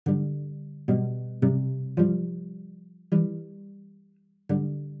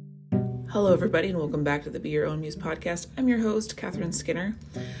Hello, everybody, and welcome back to the Be Your Own Muse podcast. I'm your host, Catherine Skinner.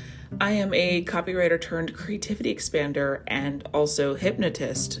 I am a copywriter turned creativity expander and also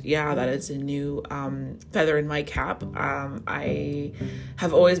hypnotist. Yeah, that is a new feather in my cap. I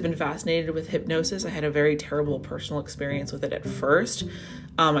have always been fascinated with hypnosis. I had a very terrible personal experience with it at first.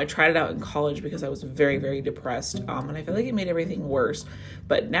 I tried it out in college because I was very, very depressed, and I feel like it made everything worse.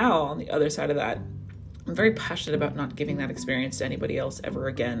 But now, on the other side of that, I'm very passionate about not giving that experience to anybody else ever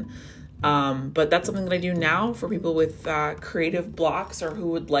again. But that's something that I do now for people with creative blocks or who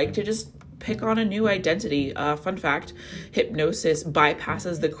would like to just pick on a new identity. Fun fact, hypnosis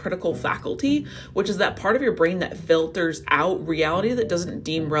bypasses the critical faculty, which is that part of your brain that filters out reality that doesn't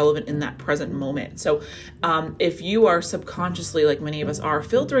deem relevant in that present moment. So if you are subconsciously, like many of us are,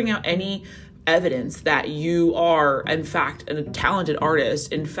 filtering out any evidence that you are, in fact, a talented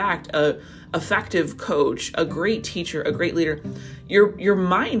artist, in fact, a effective coach, a great teacher, a great leader, your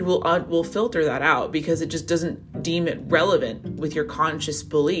mind will filter that out because it just doesn't deem it relevant with your conscious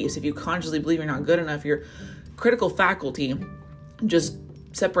beliefs. If you consciously believe you're not good enough, your critical faculty just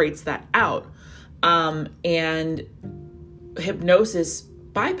separates that out. And hypnosis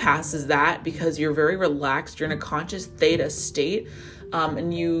bypasses that because you're very relaxed, you're in a conscious theta state,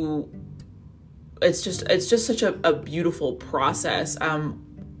 and it's just such a beautiful process.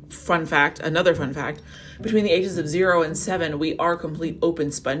 Another fun fact, between the ages of 0 and 7, we are complete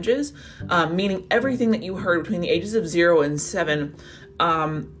open sponges, meaning everything that you heard between the ages of 0 and 7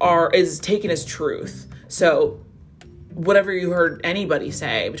 is taken as truth. So whatever you heard anybody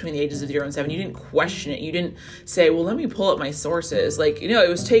say between the ages of 0 and 7, you didn't question it. You didn't say, well, let me pull up my sources. It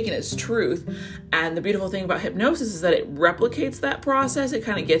was taken as truth. And the beautiful thing about hypnosis is that it replicates that process. It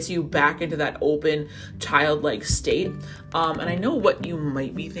kind of gets you back into that open, childlike state. And I know what you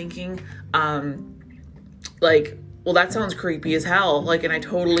might be thinking. Well, that sounds creepy as hell. And I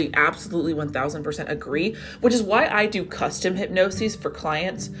totally, absolutely 1000% agree, which is why I do custom hypnoses for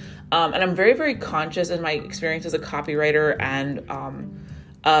clients. And I'm very, very conscious in my experience as a copywriter and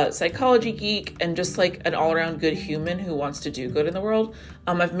a psychology geek and just an all-around good human who wants to do good in the world.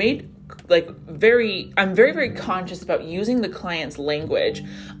 I'm very, very conscious about using the client's language.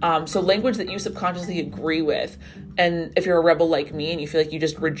 So language that you subconsciously agree with. And if you're a rebel like me and you feel like you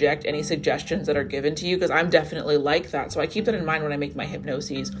just reject any suggestions that are given to you, because I'm definitely like that. So I keep that in mind when I make my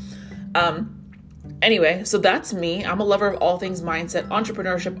hypnoses. Anyway, so that's me. I'm a lover of all things mindset,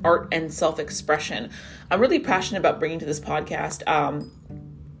 entrepreneurship, art, and self-expression. I'm really passionate about bringing to this podcast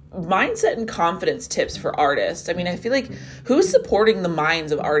mindset and confidence tips for artists. I mean, I feel like who's supporting the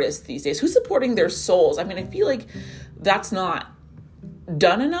minds of artists these days? Who's supporting their souls? I mean, I feel like that's not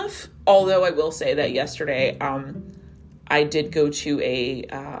done enough. Although I will say that yesterday, I did go to a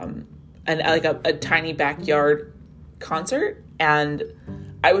tiny backyard concert, and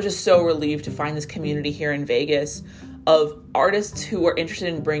I was just so relieved to find this community here in Vegas of artists who are interested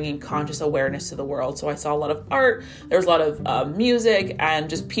in bringing conscious awareness to the world. So I saw a lot of art, there was a lot of music, and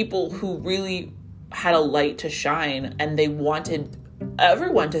just people who really had a light to shine, and they wanted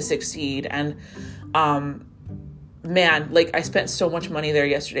everyone to succeed. And I spent so much money there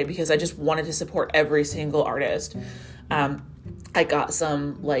yesterday because I just wanted to support every single artist. I got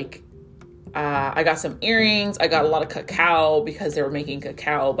some earrings. I got a lot of cacao because they were making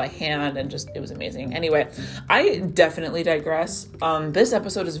cacao by hand, and it was amazing. Anyway, I definitely digress. This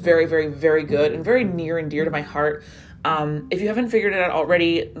episode is very, very, very good and very near and dear to my heart. If you haven't figured it out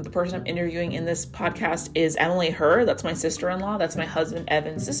already, the person I'm interviewing in this podcast is Emily Herr. That's my sister-in-law. That's my husband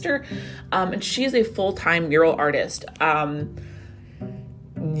Evan's sister. And she is a full-time mural artist.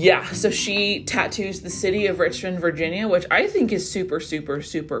 So she tattoos the city of Richmond, Virginia, which I think is super, super,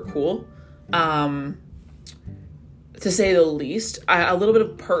 super cool. To say the least. A little bit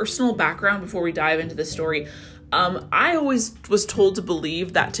of personal background before we dive into the story. I always was told to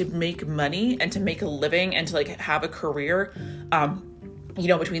believe that to make money and to make a living and to have a career,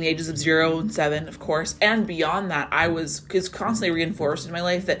 between the ages of 0 and 7, of course, and beyond that, I was constantly reinforced in my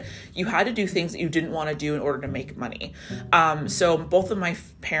life that you had to do things that you didn't want to do in order to make money. So both of my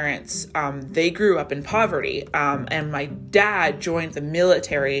parents, they grew up in poverty, and my dad joined the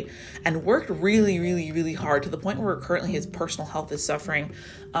military and worked really, really, really hard to the point where currently his personal health is suffering.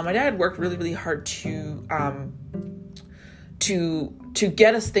 My dad worked really, really hard to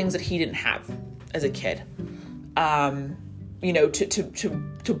get us things that he didn't have as a kid.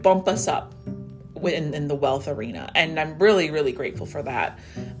 To bump us up in the wealth arena. And I'm really, really grateful for that,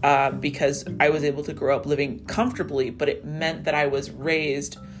 because I was able to grow up living comfortably, but it meant that I was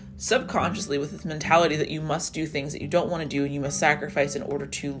raised subconsciously with this mentality that you must do things that you don't want to do and you must sacrifice in order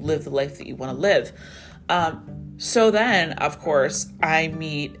to live the life that you want to live. So then, of course, I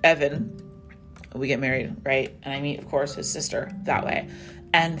meet Evan. We get married, right? And I meet, of course, his sister that way.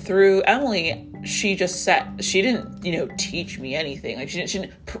 And through Emily, she didn't, teach me anything. Like, she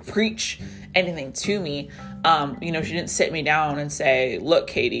didn't preach anything to me. She didn't sit me down and say, look,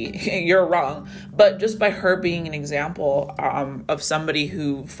 Katie, you're wrong. But just by her being an example of somebody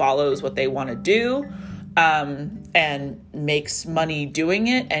who follows what they want to do, and makes money doing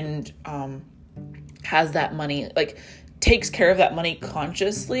it, and has that money, like, takes care of that money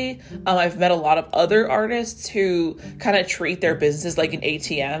consciously. I've met a lot of other artists who kind of treat their businesses like an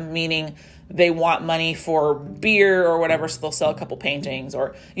ATM, meaning they want money for beer or whatever, so they'll sell a couple paintings,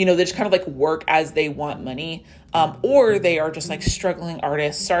 or, they just kind of like work as they want money. Or they are just like struggling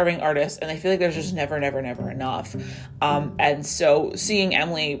artists, starving artists, and they feel like there's just never enough. And so seeing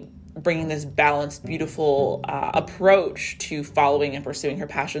Emily bringing this balanced, beautiful approach to following and pursuing her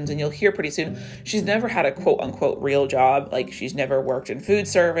passions. And you'll hear pretty soon, she's never had a quote unquote real job. Like, she's never worked in food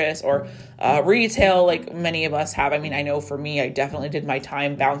service or retail like many of us have. I mean, I know for me, I definitely did my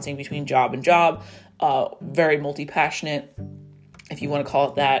time bouncing between job and job, very multi-passionate, if you want to call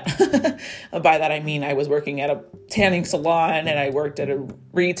it that. By that, I mean, I was working at a tanning salon, and I worked at a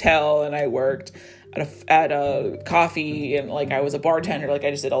retail, and I worked at a coffee, and like I was a bartender, like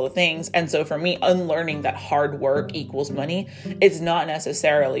I just did all the things. And so for me, unlearning that hard work equals money is not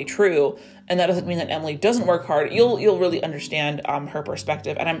necessarily true. And that doesn't mean that Emily doesn't work hard. You'll really understand her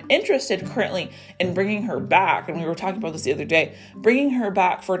perspective. And I'm interested currently in bringing her back. And we were talking about this the other day, bringing her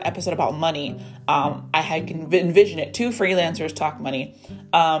back for an episode about money. I had envisioned it, 2 freelancers talk money,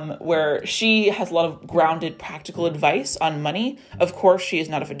 where she has a lot of grounded practical advice on money. Of course, she is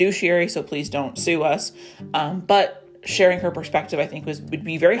not a fiduciary, so please don't sue us. But sharing her perspective, I think, would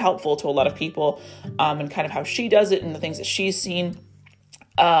be very helpful to a lot of people, and kind of how she does it and the things that she's seen.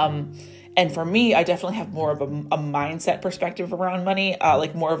 And for me, I definitely have more of a mindset perspective around money,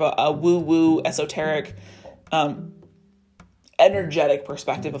 like more of a woo-woo, esoteric, energetic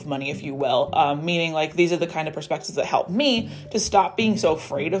perspective of money, if you will. Meaning, like, these are the kind of perspectives that help me to stop being so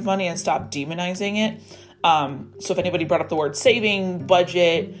afraid of money and stop demonizing it. So if anybody brought up the word saving,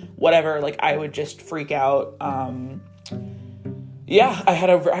 budget, whatever, like, I would just freak out. I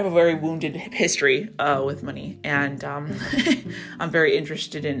have a very wounded history with money, and I'm very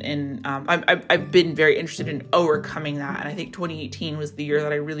interested I've been very interested in overcoming that. And I think 2018 was the year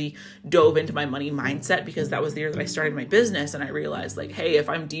that I really dove into my money mindset, because that was the year that I started my business, and I realized, like, hey, if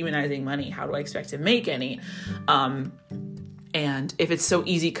I'm demonizing money, how do I expect to make any? And if it's so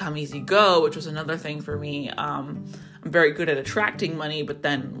easy come, easy go, which was another thing for me, I'm very good at attracting money, but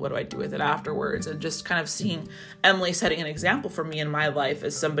then what do I do with it afterwards? And just kind of seeing Emily setting an example for me in my life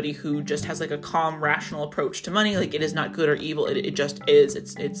as somebody who just has like a calm, rational approach to money. Like, it is not good or evil. It just is.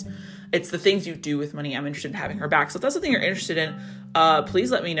 It's the things you do with money. I'm interested in having her back. So if that's the thing you're interested in, please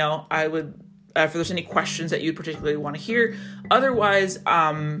let me know. I would, if there's any questions that you particularly want to hear. Otherwise,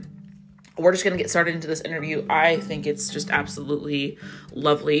 we're just going to get started into this interview. I think it's just absolutely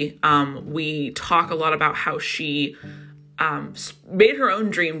lovely. We talk a lot about how she made her own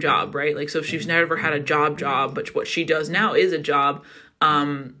dream job, right? Like, so if she's never had a job, but what she does now is a job.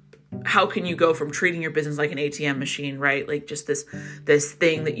 How can you go from treating your business like an ATM machine, right? Like, just this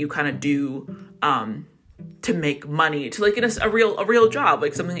thing that you kind of do to make money, to like a real job,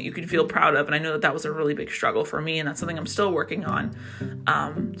 like something that you can feel proud of. And I know that was a really big struggle for me, and that's something I'm still working on.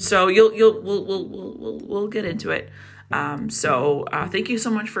 So we'll get into it. So thank you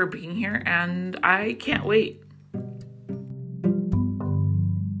so much for being here, and I can't wait.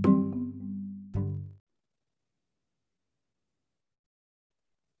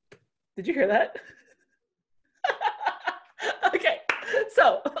 Did you hear that? Okay,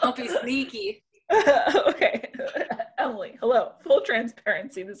 so don't be sneaky. Okay, Emily, hello. Full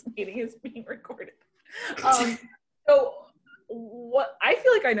transparency, this meeting is being recorded. So what, I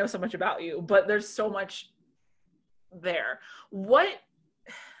feel like I know so much about you, but there's so much there.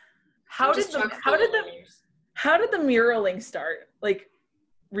 How did the muraling start? Like,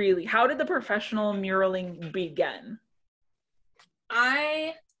 really, how did the professional muraling begin?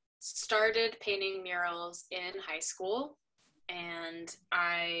 I started painting murals in high school, and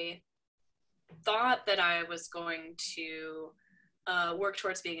I thought that I was going to work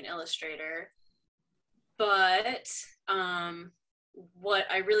towards being an illustrator, but what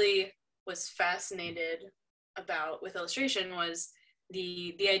I really was fascinated about with illustration was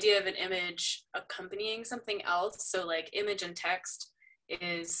the idea of an image accompanying something else. So like, image and text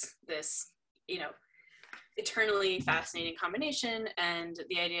is this, eternally fascinating combination, and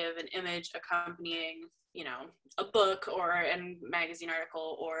the idea of an image accompanying, a book or a magazine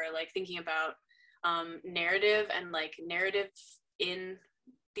article, or like thinking about narrative and like narrative in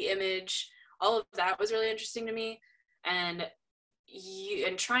the image. All of that was really interesting to me. And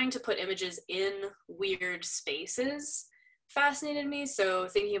trying to put images in weird spaces fascinated me. So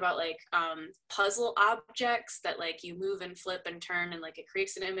thinking about like puzzle objects that like you move and flip and turn and like it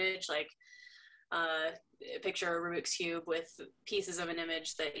creates an image, like picture a Rubik's Cube with pieces of an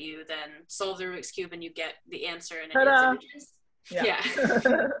image that you then solve the Rubik's Cube and you get the answer and it's images. Yeah.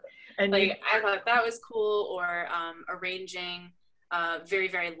 And like I thought that was cool. Or arranging very,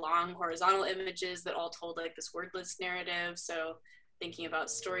 very long horizontal images that all told like this wordless narrative. So thinking about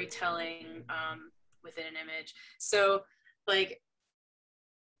storytelling within an image. So like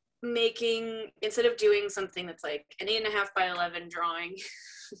making, instead of doing something that's like an 8.5 by 11 drawing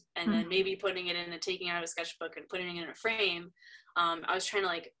and then maybe putting it in and taking it out of a sketchbook and putting it in a frame, I was trying to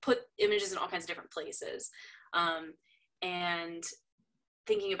like put images in all kinds of different places. And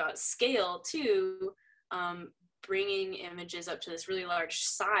thinking about scale too, bringing images up to this really large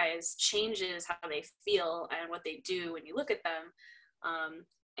size changes how they feel and what they do when you look at them.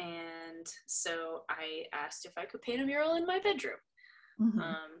 And so I asked if I could paint a mural in my bedroom.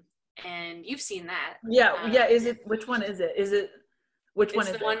 And you've seen that. Yeah. Is it, which one is it? Which one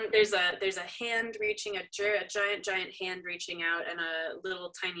is the one, there's a hand reaching, a giant hand reaching out, and a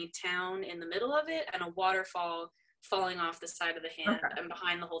little tiny town in the middle of it, and a waterfall falling off the side of the hand. Okay. And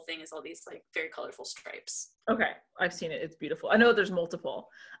behind the whole thing is all these like very colorful stripes. Okay, I've seen it. It's beautiful. I know there's multiple.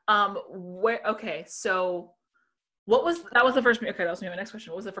 Okay, so that was the first, okay, that was my next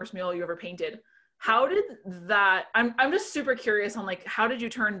question. What was the first mural you ever painted? How did that, I'm just super curious on like, how did you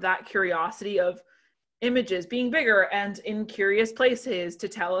turn that curiosity of images being bigger and in curious places to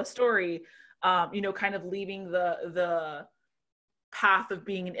tell a story, kind of leaving the path of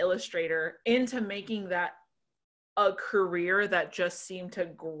being an illustrator into making that a career that just seemed to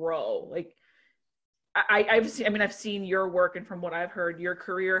grow? Like I've seen your work, and from what I've heard, your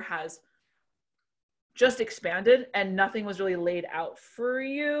career has just expanded and nothing was really laid out for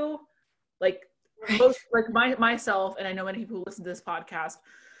you. Like myself, and I know many people who listen to this podcast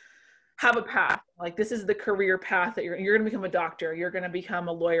have a path. Like this is the career path that you're going to become a doctor, you're going to become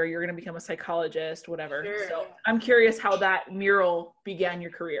a lawyer, you're going to become a psychologist, whatever. Sure. So I'm curious how that mural began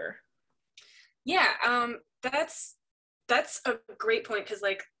your career. Yeah, that's a great point, because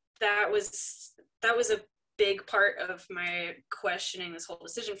like that was a big part of my questioning this whole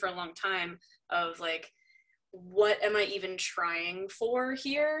decision for a long time of like, what am I even trying for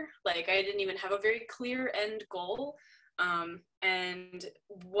here? Like I didn't even have a very clear end goal. And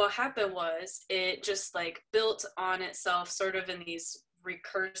what happened was it just like built on itself sort of in these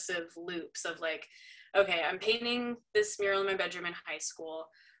recursive loops of like, okay, I'm painting this mural in my bedroom in high school,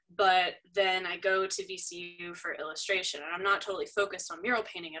 but then I go to VCU for illustration and I'm not totally focused on mural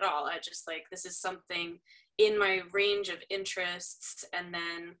painting at all. I just like, this is something in my range of interests. And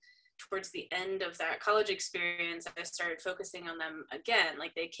then towards the end of that college experience, I started focusing on them again.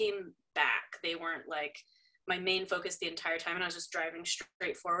 Like they came back. They weren't like my main focus the entire time, and I was just driving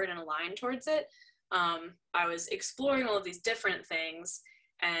straight forward in a line towards it. I was exploring all of these different things,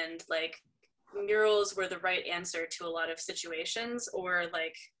 and like murals were the right answer to a lot of situations, or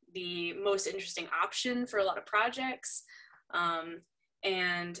like the most interesting option for a lot of projects.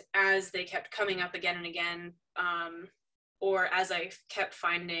 And as they kept coming up again and again, or as I kept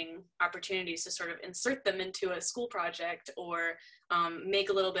finding opportunities to sort of insert them into a school project, or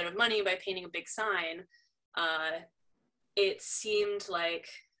make a little bit of money by painting a big sign, it seemed like,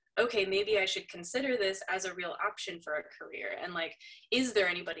 okay, maybe I should consider this as a real option for a career. And like, is there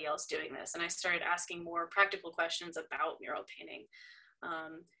anybody else doing this? And I started asking more practical questions about mural painting.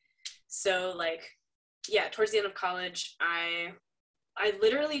 So like, yeah, towards the end of college, I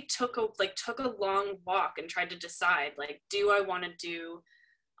literally took a long walk and tried to decide, like, do I want to do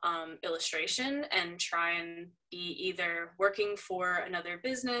illustration and try and be either working for another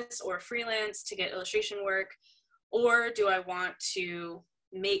business or freelance to get illustration work, or do I want to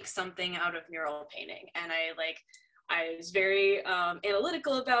make something out of mural painting? And I was very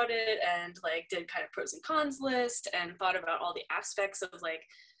analytical about it, and like did kind of pros and cons list and thought about all the aspects of like,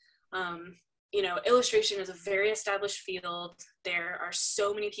 illustration is a very established field. There are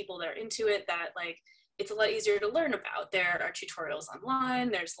so many people that are into it that like it's a lot easier to learn about. There are tutorials online.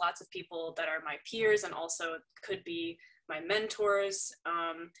 There's lots of people that are my peers and also could be my mentors.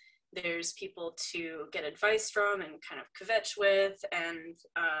 There's people to get advice from and kind of kvetch with, and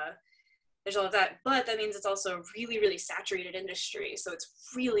there's all of that. But that means it's also a really, really saturated industry. So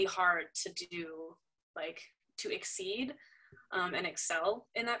it's really hard to do, like, to exceed and excel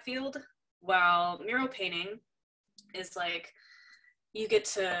in that field. While mural painting is like, you get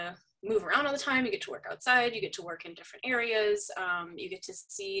to move around all the time. You get to work outside, you get to work in different areas, you get to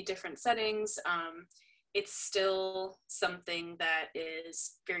see different settings. It's still something that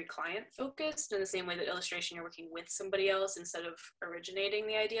is very client focused in the same way that illustration, you're working with somebody else instead of originating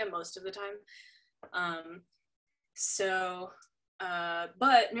the idea most of the time.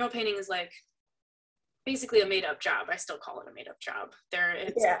 But mural painting is like basically a made-up job. I still call it a made-up job.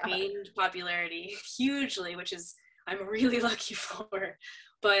 It's gained popularity hugely, which is I'm really lucky for.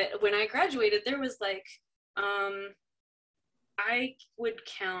 But when I graduated, there was like I would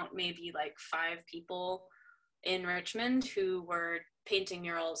count maybe like 5 people in Richmond who were painting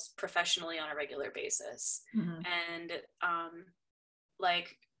murals professionally on a regular basis. And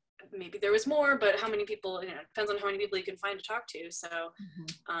like maybe there was more, but how many people, it depends on how many people you can find to talk to. So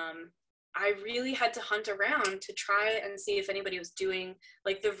I really had to hunt around to try and see if anybody was doing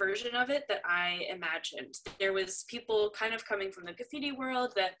like the version of it that I imagined. There was people kind of coming from the graffiti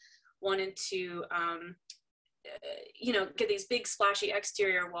world that wanted to, get these big splashy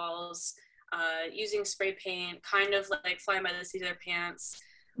exterior walls using spray paint, kind of like fly by the seat of their pants.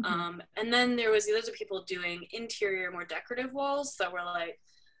 And then there was the other people doing interior, more decorative walls that were like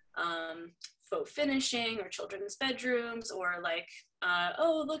faux finishing or children's bedrooms, or like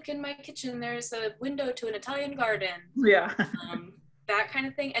oh, look in my kitchen, there's a window to an Italian garden. That kind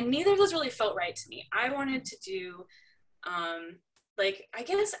of thing. And neither of those really felt right to me. I wanted to do like, I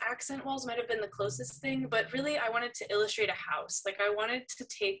guess accent walls might have been the closest thing, but really I wanted to illustrate a house. Like I wanted to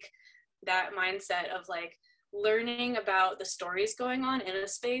take that mindset of like learning about the stories going on in a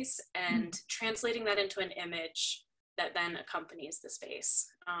space and translating that into an image that then accompanies the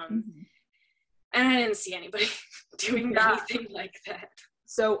space. And I didn't see anybody doing anything like that.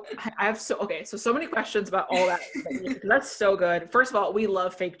 So I have so many questions about all that. That's so good. First of all, we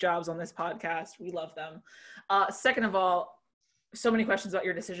love fake jobs on this podcast. We love them. Second of all, so many questions about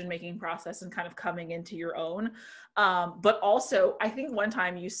your decision-making process and kind of coming into your own. But also, I think one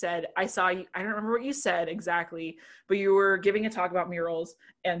time you said, I saw you, I don't remember what you said exactly, but you were giving a talk about murals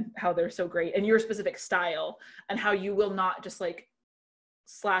and how they're so great and your specific style and how you will not just like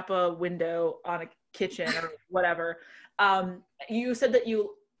slap a window on a kitchen or whatever. You said that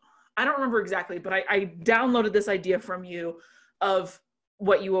I don't remember exactly, but I downloaded this idea from you of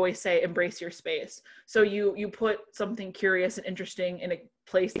what you always say, embrace your space. So you put something curious and interesting in a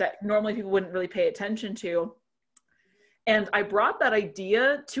place that normally people wouldn't really pay attention to. And I brought that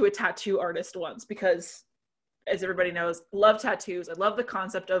idea to a tattoo artist once because, as everybody knows, love tattoos. I love the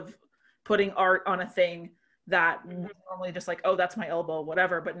concept of putting art on a thing that normally just like, oh, that's my elbow,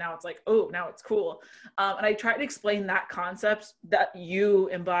 whatever. But now it's like, oh, now it's cool. And I tried to explain that concept that you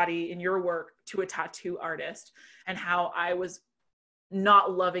embody in your work to a tattoo artist and how I was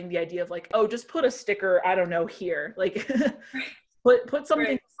not loving the idea of like, oh, just put a sticker, I don't know, here, like put something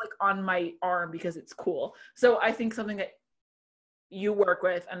like on my arm because it's cool. So I think something that you work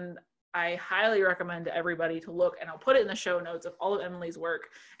with, and I highly recommend to everybody to look, and I'll put it in the show notes of all of Emily's work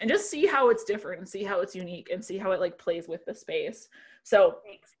and just see how it's different and see how it's unique and see how it like plays with the space. So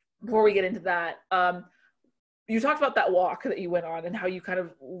before we get into that, you talked about that walk that you went on and how you kind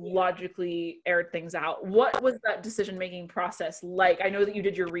of logically aired things out. What was that decision-making process like? I know that you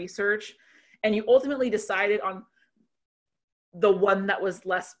did your research and you ultimately decided on the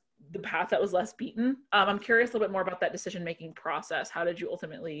path that was less beaten. I'm curious a little bit more about that decision-making process. How did you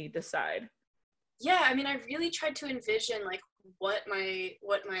ultimately decide? Yeah, I mean, I really tried to envision like what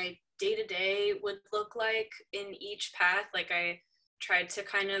my day-to-day would look like in each path. Like I tried to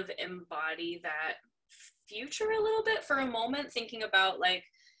kind of embody that future a little bit for a moment, thinking about like,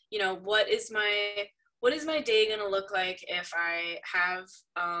 what is my day going to look like if I have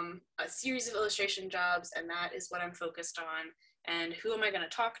a series of illustration jobs and that is what I'm focused on, and who am I going to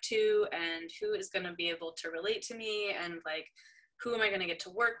talk to and who is going to be able to relate to me, and like who am I going to get to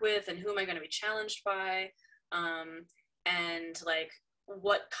work with and who am I going to be challenged by, and like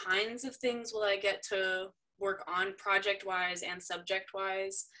what kinds of things will I get to work on project wise and subject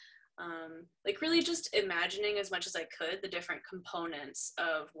wise. Like really just imagining as much as I could the different components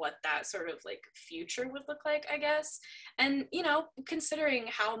of what that sort of like future would look like, I guess. And, considering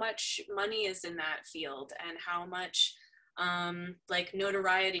how much money is in that field and how much like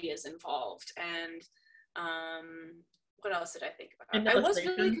notoriety is involved. And what else did I think about? I was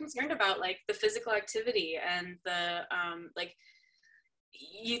really concerned about like the physical activity and the like,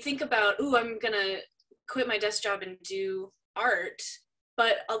 you think about, ooh, I'm gonna quit my desk job and do art.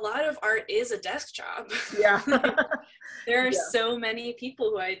 But a lot of art is a desk job. Yeah. There are so many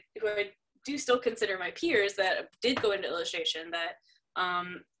people who I do still consider my peers that did go into illustration that,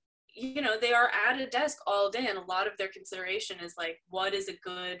 they are at a desk all day, and a lot of their consideration is like, what is a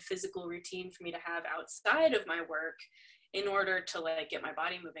good physical routine for me to have outside of my work in order to like get my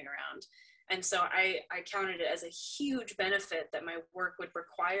body moving around. And so I counted it as a huge benefit that my work would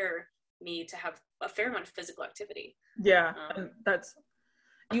require me to have a fair amount of physical activity. Yeah. And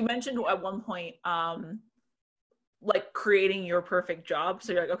you mentioned at one point, like creating your perfect job.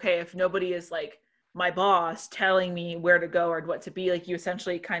 So you're like, okay, if nobody is like my boss telling me where to go or what to be, like you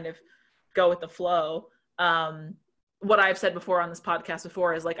essentially kind of go with the flow. What I've said before on this podcast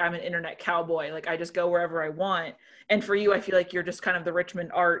before is like, I'm an internet cowboy. Like I just go wherever I want. And for you, I feel like you're just kind of the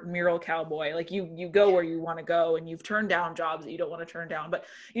Richmond art mural cowboy. Like you go where you want to go, and you've turned down jobs that you don't want to turn down. But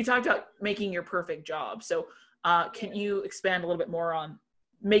you talked about making your perfect job. So can you expand a little bit more on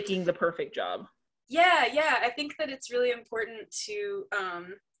making the perfect job? Yeah. I think that it's really important to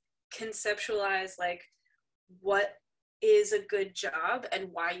conceptualize like what is a good job and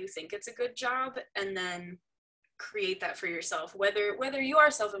why you think it's a good job, and then create that for yourself, whether you are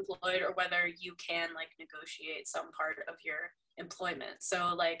self-employed or whether you can like negotiate some part of your employment.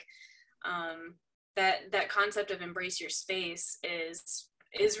 So like that concept of embrace your space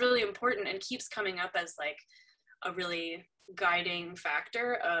is really important and keeps coming up as like a really guiding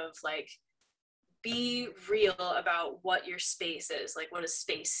factor of like, be real about what your space is. Like, what does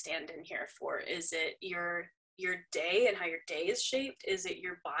space stand in here for? Is it your day and how your day is shaped? Is it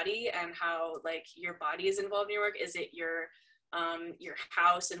your body and how like your body is involved in your work? Is it your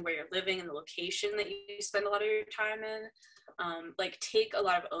house and where you're living and the location that you spend a lot of your time in? Like take a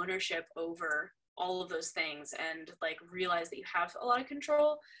lot of ownership over all of those things and like realize that you have a lot of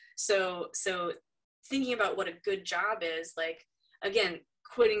control. So thinking about what a good job is, like, again,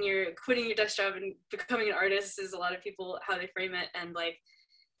 quitting your desk job and becoming an artist is a lot of people how they frame it. And like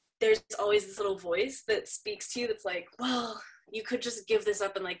there's always this little voice that speaks to you that's like, well, you could just give this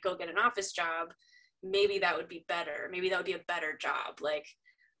up and like go get an office job. Maybe that would be better. Maybe that would be a better job. Like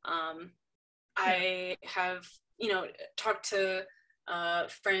I have talked to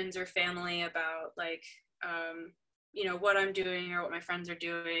friends or family about like what I'm doing or what my friends are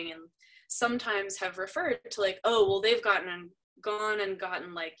doing, and sometimes have referred to like, oh well, they've gone and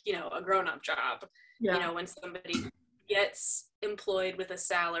gotten like a grown-up job. When somebody gets employed with a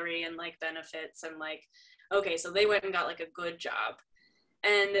salary and like benefits and like, okay, so they went and got like a good job.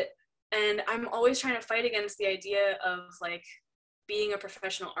 And I'm always trying to fight against the idea of like being a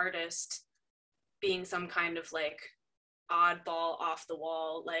professional artist being some kind of like oddball, off the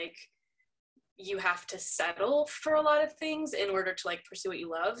wall, like you have to settle for a lot of things in order to like pursue what you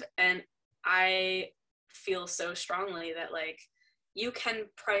love. And I feel so strongly that like you can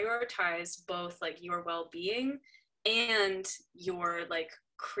prioritize both like your well-being and your like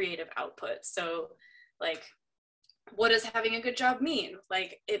creative output. So like, what does having a good job mean?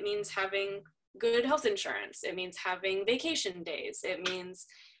 Like it means having good health insurance. It means having vacation days. It means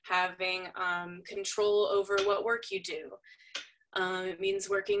having control over what work you do. It means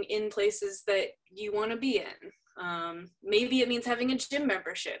working in places that you want to be in. Maybe it means having a gym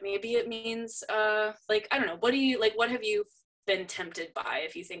membership. Maybe it means like, I don't know, what have you been tempted by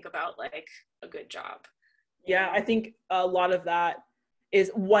if you think about like a good job? Yeah, I think a lot of that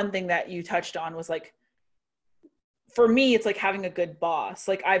is one thing that you touched on was like, for me, it's like having a good boss.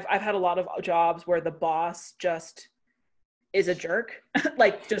 Like I've had a lot of jobs where the boss just is a jerk,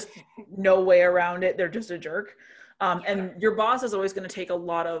 like just no way around it. They're just a jerk. And your boss is always going to take a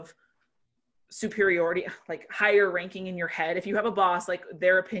lot of superiority, like higher ranking in your head. If you have a boss, like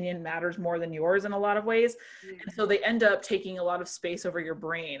their opinion matters more than yours in a lot of ways. Mm-hmm. And so they end up taking a lot of space over your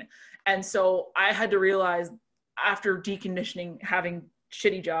brain. And so I had to realize after deconditioning having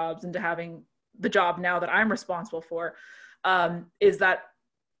shitty jobs into having the job now that I'm responsible for, is that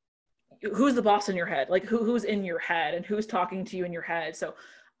who's the boss in your head? Like who's in your head and who's talking to you in your head? So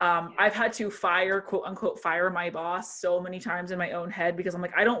I've had to quote unquote, fire my boss so many times in my own head because I'm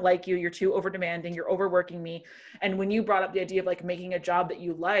like, I don't like you. You're too over demanding. You're overworking me. And when you brought up the idea of like making a job that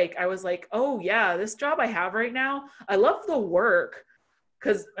you like, I was like, oh yeah, this job I have right now, I love the work.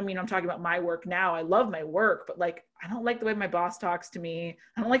 Cause I mean, I'm talking about my work now. I love my work, but like, I don't like the way my boss talks to me.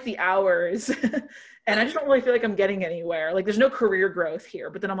 I don't like the hours. And I just don't really feel like I'm getting anywhere. Like there's no career growth here,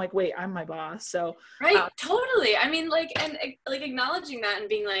 but then I'm like, wait, I'm my boss. So right. Totally. I mean, like, and like acknowledging that and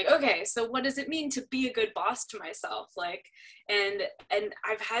being like, okay, so what does it mean to be a good boss to myself? Like, and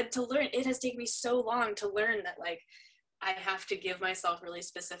I've had to learn, it has taken me so long to learn that like, I have to give myself really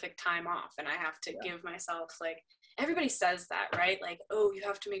specific time off, and I have to give myself like, everybody says that, right? Like, oh, you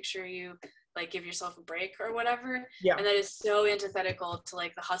have to make sure you like give yourself a break or whatever. Yeah. And that is so antithetical to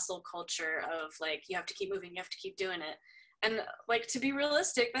like the hustle culture of like, you have to keep moving, you have to keep doing it. And like, to be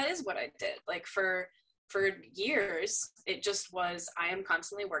realistic, that is what I did. Like for years, it just was, I am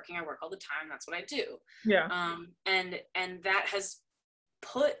constantly working. I work all the time. That's what I do. Yeah. And that has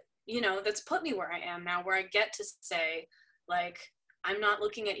put, that's put me where I am now, where I get to say, like, I'm not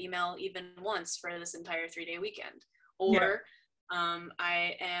looking at email even once for this entire 3-day weekend. Or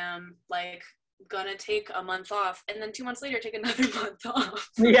I am like gonna take a month off and then 2 months later take another month off.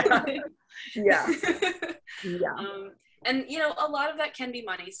 Yeah. Yeah. And a lot of that can be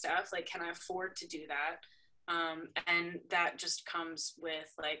money stuff, like, can I afford to do that? And that just comes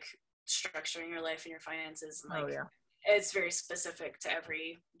with like structuring your life and your finances, and like it's very specific to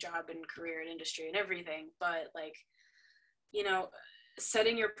every job and career and industry and everything, but like,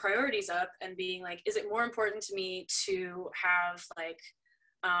 setting your priorities up and being like, is it more important to me to have like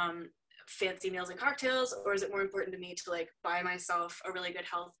fancy meals and cocktails, or is it more important to me to like buy myself a really good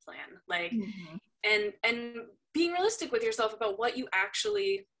health plan? Like, and being realistic with yourself about what you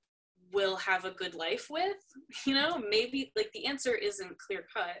actually will have a good life with. Maybe like the answer isn't clear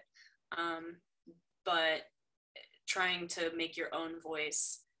cut, but trying to make your own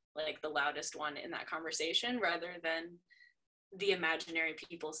voice like the loudest one in that conversation, rather than the imaginary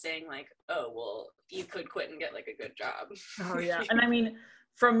people saying like, oh, well, you could quit and get like a good job. Oh yeah. And I mean,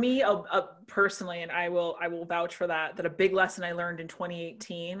 from me personally, and I will vouch for that a big lesson I learned in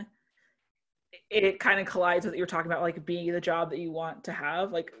 2018, it kind of collides with what you're talking about, like being the job that you want to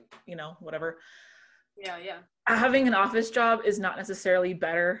have, like, whatever. Yeah. Having an office job is not necessarily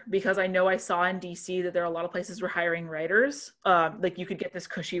better, because I know I saw in DC that there are a lot of places where hiring writers, like you could get this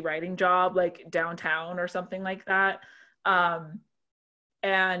cushy writing job like downtown or something like that.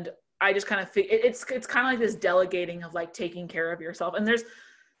 And I just kind of think it's kind of like this delegating of like taking care of yourself. And there's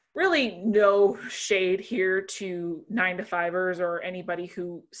really no shade here to 9-to-5ers or anybody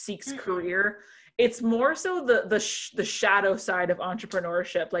who seeks career. It's more so the shadow side of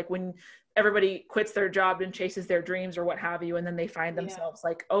entrepreneurship. Like when everybody quits their job and chases their dreams or what have you, and then they find themselves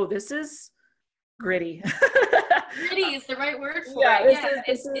like, oh, this is gritty. Gritty is the right word for it.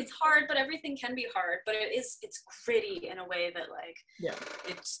 It's hard, but everything can be hard, but it's gritty in a way that like,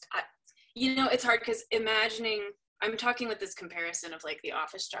 it's hard, because I'm talking with this comparison of like the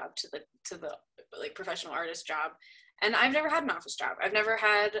office job to the like professional artist job, and I've never had an office job. I've never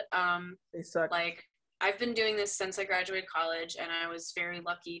had they suck. Like, I've been doing this since I graduated college, and I was very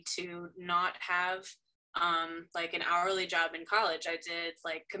lucky to not have like an hourly job in college. I did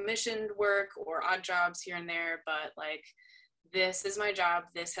like commissioned work or odd jobs here and there, but like, this is my job.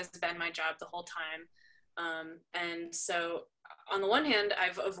 This has been my job the whole time. And so on the one hand,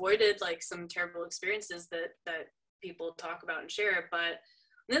 I've avoided like some terrible experiences that people talk about and share, but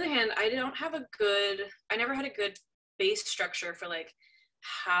on the other hand, I never had a good base structure for like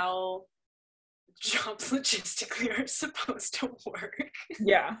how jobs logistically are supposed to work.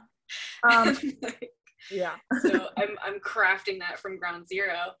 Yeah. Yeah. So I'm crafting that from ground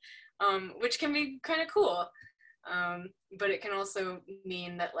zero, which can be kind of cool. But it can also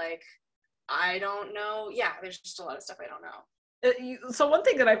mean that like, I don't know. Yeah, there's just a lot of stuff I don't know. So one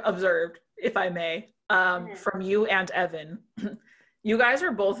thing that I've observed, if I may, from you and Evan, you guys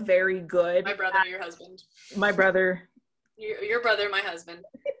are both very good. My brother, your husband. My brother. Your brother, my husband.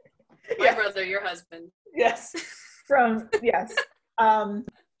 My brother, your husband. Yes. Yes.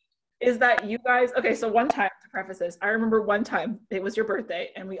 Is that you guys, okay, so one time, to preface this, I remember one time, it was your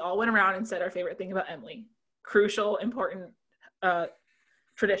birthday, and we all went around and said our favorite thing about Emily. Crucial, important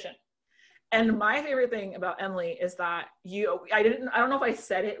tradition. And my favorite thing about Emily is that I don't know if I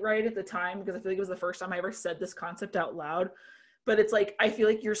said it right at the time, because I feel like it was the first time I ever said this concept out loud, but it's like, I feel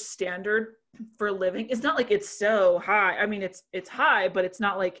like your standard for living, it's not like it's so high. I mean, it's high, but it's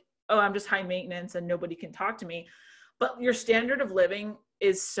not like, oh, I'm just high maintenance and nobody can talk to me. But your standard of living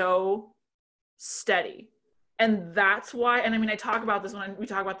is so steady. And that's why, and I mean, I talk about this when we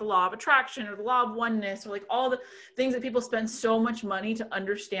talk about the law of attraction or the law of oneness, or like all the things that people spend so much money to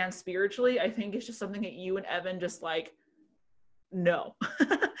understand spiritually. I think it's just something that you and Evan just like, no,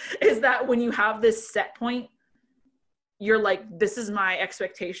 is that when you have this set point, you're like, this is my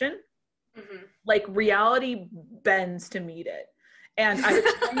expectation. Like reality bends to meet it. And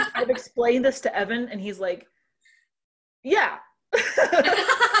I've explained this to Evan, and he's like, yeah.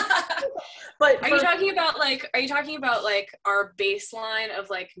 But are you talking about like our baseline of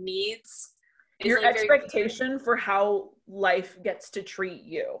like needs? Your like expectation for how life gets to treat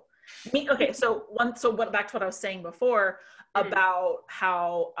you. Okay, so back to what I was saying before about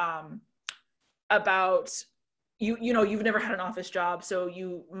how about you've never had an office job, so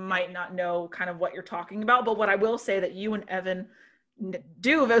you might not know kind of what you're talking about. But what I will say that you and Evan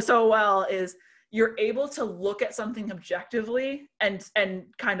do so well is you're able to look at something objectively and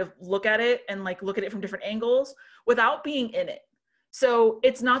kind of look at it and like look at it from different angles without being in it. So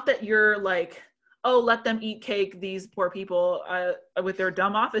it's not that you're like, oh, let them eat cake, these poor people with their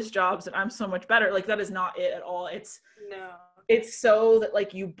dumb office jobs, and I'm so much better. Like, that is not it at all. It's so that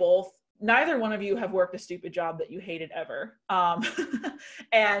like you both, neither one of you have worked a stupid job that you hated ever.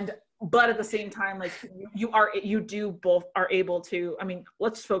 But at the same time, like you do both are able to, I mean,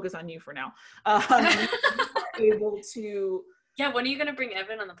 let's focus on you for now. You are able to. Yeah, when are you going to bring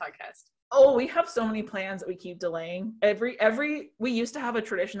Evan on the podcast? Oh, we have so many plans that we keep delaying. We used to have a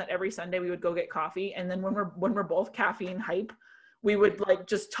tradition that every Sunday we would go get coffee. And then when we're both caffeine hype, we would like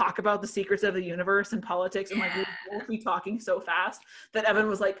just talk about the secrets of the universe and politics. And like, we would both be talking so fast that Evan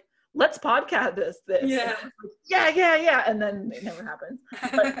was like, let's podcast this. Yeah. Like, yeah. And then it never happens.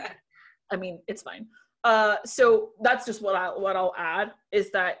 But I mean, it's fine. So that's just what I'll add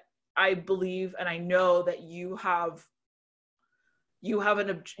is that I believe, and I know that you're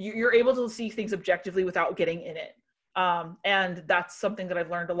able to see things objectively without getting in it. And that's something that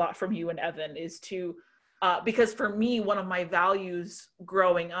I've learned a lot from you and Evan is to, because for me, one of my values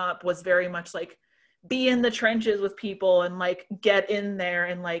growing up was very much like be in the trenches with people and like get in there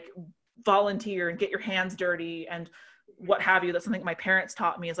and like volunteer and get your hands dirty and what have you. That's something my parents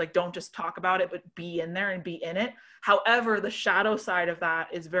taught me is like, don't just talk about it, but be in there and be in it. However, the shadow side of that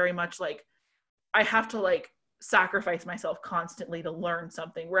is very much like, I have to like sacrifice myself constantly to learn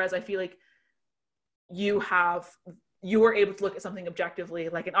something. Whereas I feel like you were able to look at something objectively,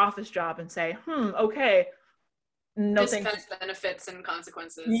 like an office job and say, okay, no this has benefits and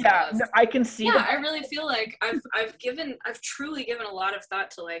consequences. Yeah, no, I can see. Yeah, I really feel like I've truly given a lot of thought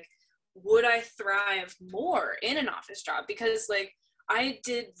to like, would I thrive more in an office job? Because like I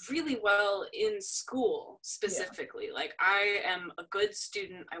did really well in school specifically. Yeah. Like I am a good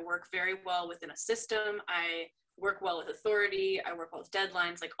student. I work very well within a system. I work well with authority. I work well with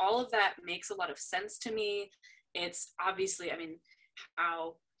deadlines. Like all of that makes a lot of sense to me. It's obviously, I mean,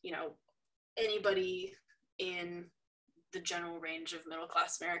 how, you know, anybody in the general range of middle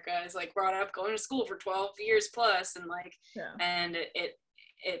class America is like brought up going to school for 12 years plus and like, and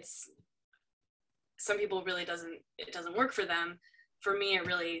it's, some people really it doesn't work for them. For me, it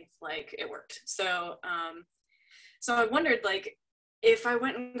really like it worked. So I wondered like if I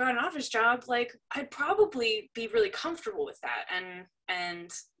went and got an office job, like I'd probably be really comfortable with that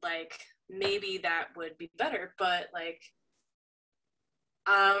and like maybe that would be better. But like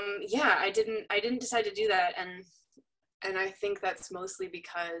I didn't decide to do that, and I think that's mostly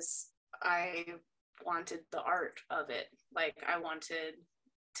because I wanted the art of it. Like I wanted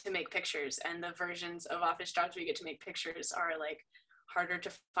to make pictures, and the versions of office jobs where you get to make pictures are like harder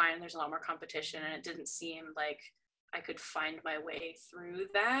to find. There's a lot more competition, and it didn't seem like I could find my way through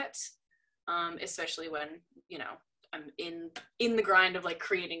that, especially when, you know, I'm in the grind of like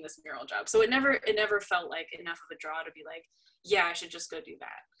creating this mural job. So it never felt like enough of a draw to be like, yeah, I should just go do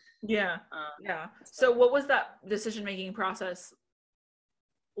that. Yeah. So what was that decision-making process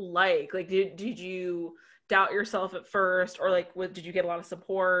like? Like, did you doubt yourself at first, or like, did you get a lot of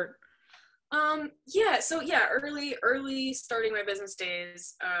support? Early starting my business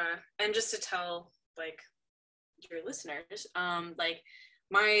days, and just to tell like your listeners, like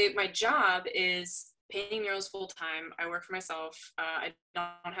my job is painting murals full time. I work for myself. I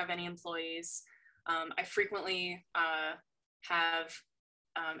don't have any employees. I frequently have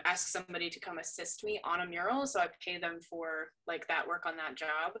asked somebody to come assist me on a mural, so I pay them for like that work on that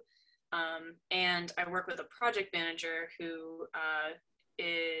job. And I work with a project manager who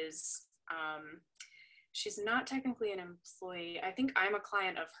is she's not technically an employee. I think I'm a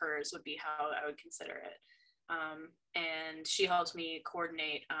client of hers would be how I would consider it. And she helps me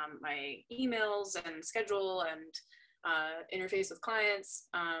coordinate my emails and schedule and interface with clients,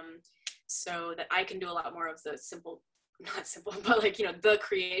 so that I can do a lot more of the not simple, but like, you know, the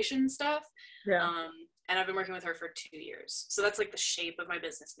creation stuff. Yeah. And I've been working with her for 2 years. So that's like the shape of my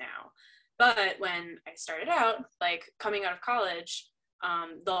business now. But when I started out, like coming out of college,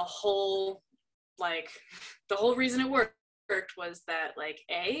 the whole reason it worked was that like,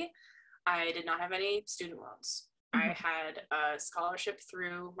 I did not have any student loans. Mm-hmm. I had a scholarship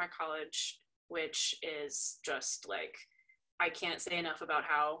through my college, which is just like, I can't say enough about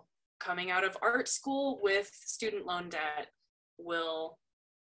how coming out of art school with student loan debt will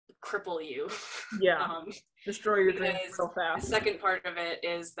cripple you. Yeah. Destroy your dreams so fast. The second part of it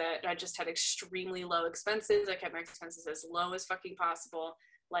is that I just had extremely low expenses. I kept my expenses as low as fucking possible.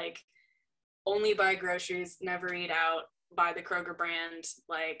 Like, only buy groceries, never eat out, buy the Kroger brand,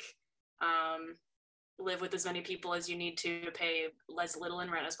 like live with as many people as you need to pay as little in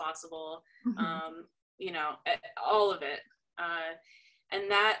rent as possible. You know, all of it. And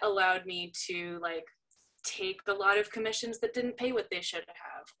that allowed me to like take a lot of commissions that didn't pay what they should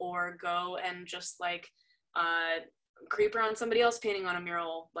have, or go and just like creep around somebody else painting on a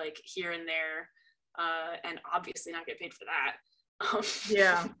mural like here and there, and obviously not get paid for that.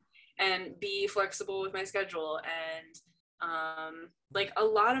 Yeah. And be flexible with my schedule. And like a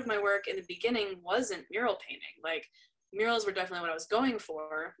lot of my work in the beginning wasn't mural painting. Like murals were definitely what I was going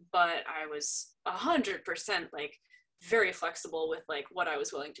for, but I was 100% like very flexible with like what I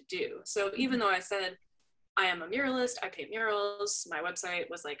was willing to do. So even though I said I am a muralist, I paint murals, my website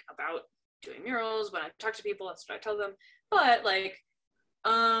was like about doing murals. When I talk to people, that's what I tell them. But like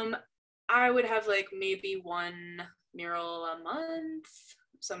I would have like maybe one mural a month,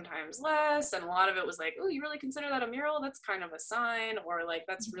 sometimes less, and a lot of it was like, oh, you really consider that a mural? That's kind of a sign, or like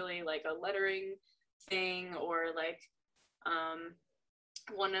that's really like a lettering thing, or like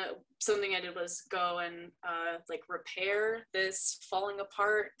something I did was go and like repair this falling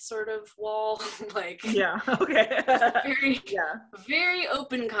apart sort of wall. Like okay. very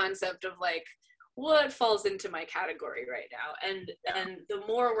open concept of like what falls into my category right now. And the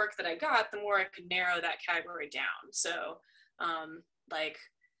more work that I got, the more I could narrow that category down. So like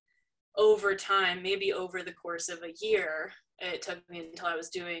over time, maybe over the course of a year, it took me until I was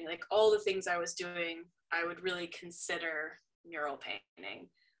doing like all the things I was doing, I would really consider mural painting.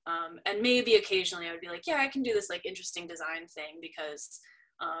 And maybe occasionally I would be like, yeah, I can do this like interesting design thing because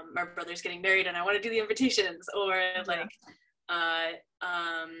my brother's getting married and I want to do the invitations, or like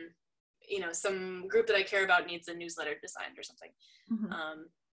you know, some group that I care about needs a newsletter designed or something.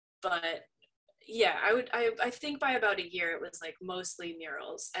 But yeah, I think by about a year it was like mostly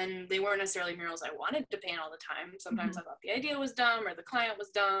murals, and they weren't necessarily murals I wanted to paint all the time. Sometimes I thought the idea was dumb, or the client was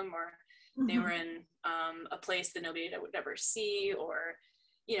dumb, or they were in a place that nobody would ever see, or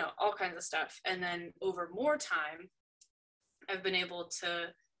you know, all kinds of stuff. And then over more time, I've been able to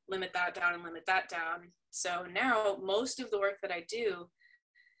limit that down. So now most of the work that I do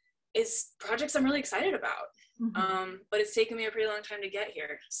is projects I'm really excited about. But it's taken me a pretty long time to get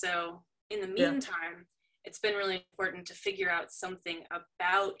here. So in the meantime, it's been really important to figure out something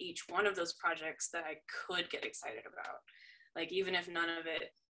about each one of those projects that I could get excited about. Like, even if none of it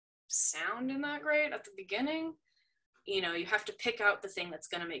sounded that great at the beginning, you know, you have to pick out the thing that's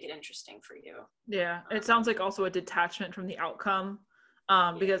going to make it interesting for you. Yeah. It sounds like also a detachment from the outcome.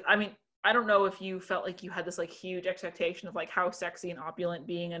 Because I mean, I don't know if you felt like you had this like huge expectation of like how sexy and opulent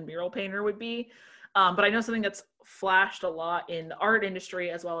being a mural painter would be. But I know something that's flashed a lot in the art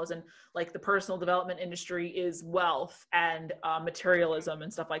industry as well as in like the personal development industry is wealth and materialism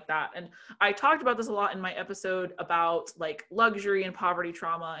and stuff like that. And I talked about this a lot in my episode about like luxury and poverty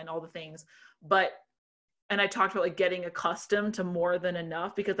trauma and all the things. And I talked about like getting accustomed to more than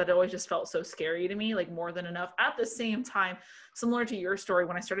enough, because that always just felt so scary to me, like more than enough. At the same time, similar to your story,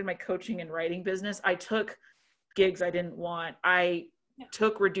 when I started my coaching and writing business, I took gigs I didn't want. I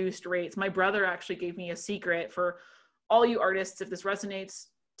took reduced rates. My brother actually gave me a secret for all you artists. If this resonates,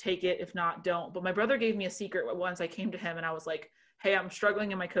 take it. If not, don't. But my brother gave me a secret once I came to him and I was like, hey, I'm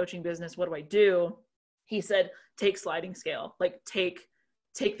struggling in my coaching business. What do I do? He said, take sliding scale, like take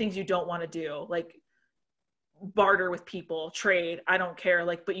things you don't want to do, like barter with people, trade, I don't care,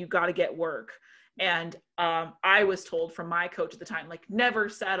 like, but you got to get work. And I was told from my coach at the time, like, never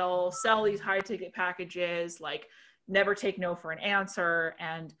settle, sell these high ticket packages, like never take no for an answer.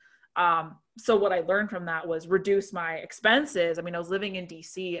 And so what I learned from that was reduce my expenses. I mean, I was living in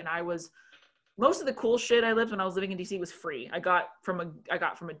DC, and most of the cool shit I lived when I was living in DC was free. I got from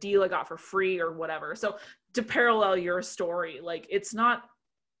a deal I got for free or whatever. So to parallel your story, like, it's not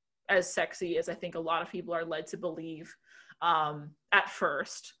as sexy as I think a lot of people are led to believe at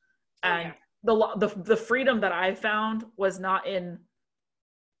first. And the freedom that I found was not in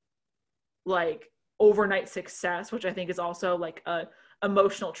like overnight success, which I think is also like a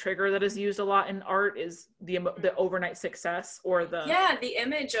emotional trigger that is used a lot in art, is the overnight success, or the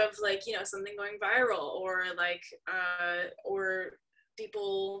image of like, you know, something going viral, or like or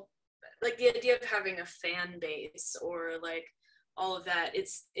people, like the idea of having a fan base, or like all of that.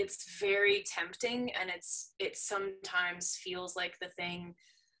 It's very tempting, and it sometimes feels like the thing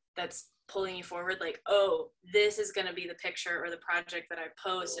that's pulling you forward, like, oh, this is going to be the picture or the project that I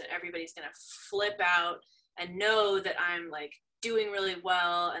post, and everybody's going to flip out and know that I'm like doing really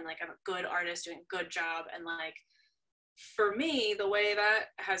well, and like I'm a good artist doing a good job. And like, for me, the way that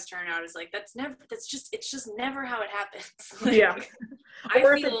has turned out is like, it's just never how it happens. Like, I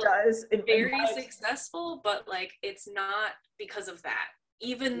feel very successful, but like, it's not because of that.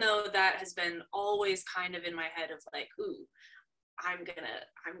 even though that has been always kind of in my head of like, ooh, I'm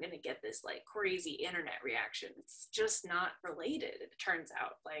gonna get this like crazy internet reaction. It's just not related. It turns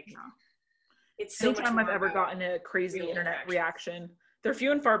out like it's so anytime much I've ever gotten a crazy internet reaction, they're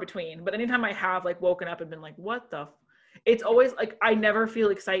few and far between. But anytime I have like woken up and been like, what the? It's always like I never feel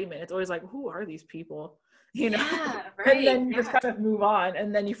excitement. It's always like, who are these people? You know, yeah, right. And then you just kind of move on,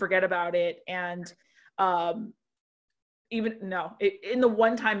 and then you forget about it. And even no, in the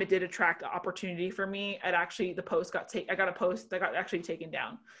one time it did attract opportunity for me. It actually, the post I got a post that got actually taken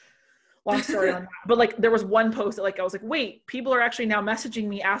down. Long story on that. But like there was one post that like I was like, wait, people are actually now messaging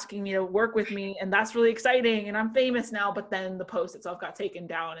me asking me to work with me, and that's really exciting, and I'm famous now. But then the post itself got taken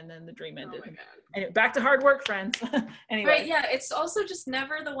down, and then the dream ended. Oh my God. Anyway, back to hard work, friends. Anyway. Right, yeah, it's also just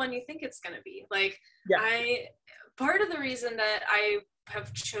never the one you think it's gonna be. Like part of the reason that I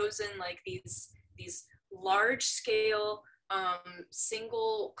have chosen like these large scale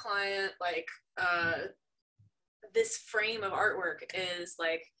single client like this frame of artwork is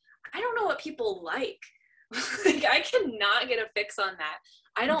like I don't know what people like. Like I cannot get a fix on that.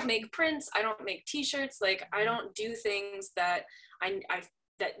 I don't make prints, I don't make t-shirts, like I don't do things that I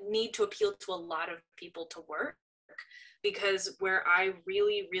that need to appeal to a lot of people to work, because where I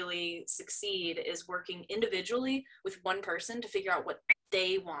really, really succeed is working individually with one person to figure out what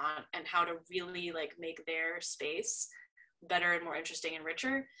they want and how to really like make their space better and more interesting and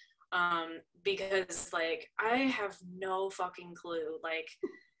richer. Because like I have no fucking clue like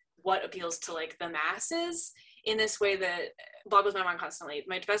what appeals to like the masses in this way that boggles my mind constantly.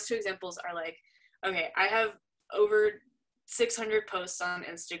 My best two examples are like, okay, I have over 600 posts on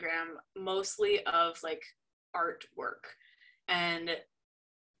Instagram, mostly of like artwork, and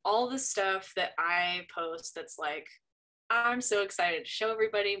all the stuff that I post that's like, I'm so excited to show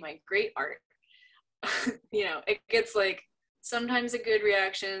everybody my great art. You know, it gets like sometimes a good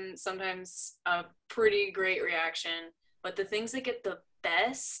reaction, sometimes a pretty great reaction, but the things that get the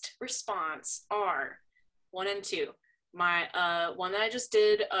best response are 1 and 2. My one that I just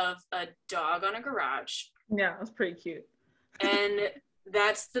did of a dog on a garage. Yeah, that's pretty cute. And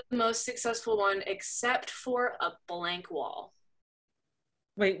that's the most successful one, except for a blank wall.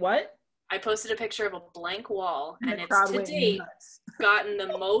 Wait, what? I posted a picture of a blank wall, and it's to date gotten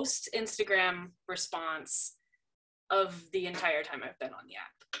the most Instagram response of the entire time I've been on the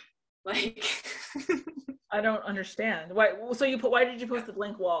app. Like, I don't understand. Why? So why did you post the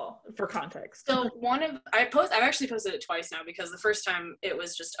blank wall, for context? So I've actually posted it twice now, because the first time it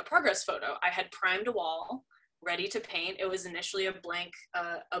was just a progress photo. I had primed a wall, ready to paint. It was initially a blank,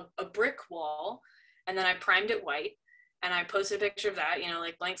 a brick wall, and then I primed it white, and I posted a picture of that, you know,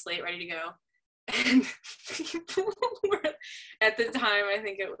 like blank slate, ready to go. And people were, at the time, I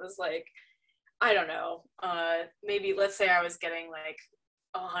think it was like, I don't know, maybe let's say I was getting like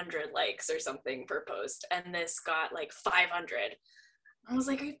 100 likes or something per post, and this got like 500. I was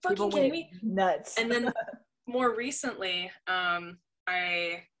like, are you fucking kidding me? Nuts. And then more recently,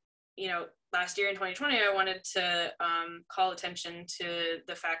 last year in 2020, I wanted to call attention to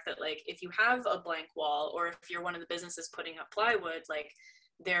the fact that like if you have a blank wall, or if you're one of the businesses putting up plywood, like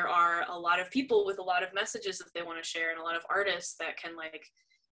there are a lot of people with a lot of messages that they want to share, and a lot of artists that can like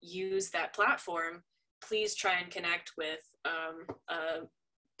use that platform. Please try and connect with a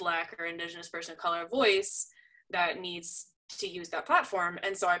Black or Indigenous person of color voice that needs to use that platform.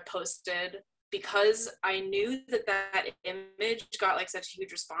 And so I posted, because I knew that image got like such a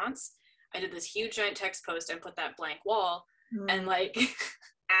huge response, I did this huge giant text post and put that blank wall, and like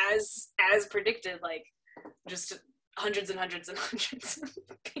as predicted, like just hundreds and hundreds and hundreds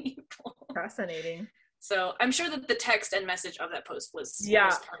of people. Fascinating. So I'm sure that the text and message of that post was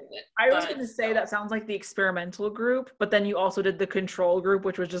part of it. I was going to say that sounds like the experimental group, but then you also did the control group,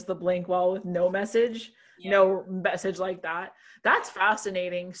 which was just the blank wall with no message, no message like that. That's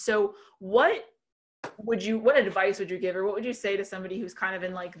fascinating. So what advice would you give, or what would you say to somebody who's kind of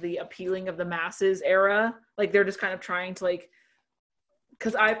in like the appealing of the masses era? Like they're just kind of trying to like,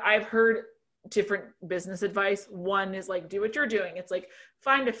 because I've heard different business advice. One is like, do what you're doing. It's like,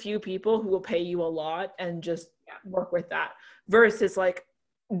 find a few people who will pay you a lot and just work with that, versus like,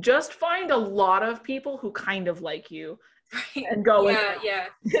 just find a lot of people who kind of like you, right, and go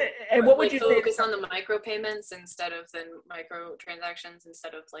and what would you focus on the micro payments instead of the micro transactions,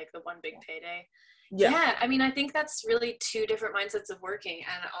 instead of like the one big payday? I mean, I think that's really two different mindsets of working,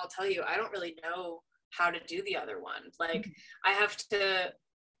 and I'll tell you, I don't really know how to do the other one. Like I have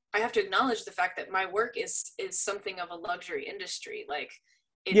to acknowledge the fact that my work is something of a luxury industry. Like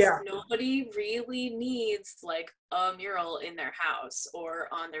nobody really needs like a mural in their house or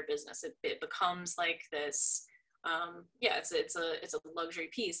on their business. It becomes like this yeah, it's a luxury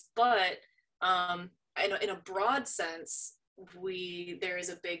piece. But in a broad sense, there is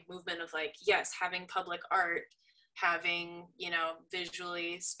a big movement of like, yes, having public art, having,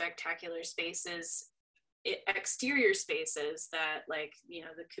 visually spectacular spaces, exterior spaces that, like,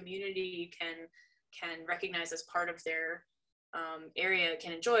 the community can recognize as part of their area,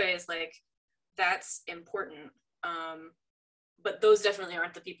 can enjoy, is like, that's important. But those definitely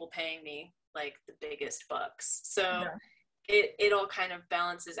aren't the people paying me like the biggest bucks. So Yeah. it all kind of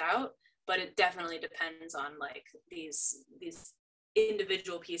balances out, but it definitely depends on like these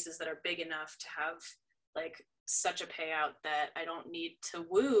individual pieces that are big enough to have like such a payout that I don't need to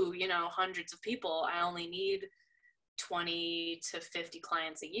woo, hundreds of people. I only need 20 to 50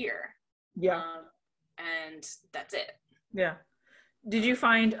 clients a year. Yeah. And that's it. Yeah. Did you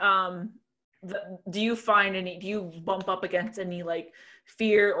find, do you bump up against any like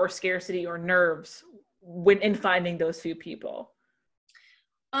fear or scarcity or nerves when in finding those few people?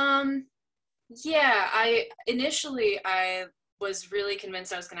 Yeah, I was really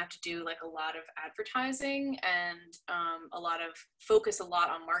convinced I was gonna have to do like a lot of advertising and focus a lot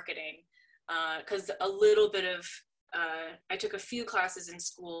on marketing, because a little bit of I took a few classes in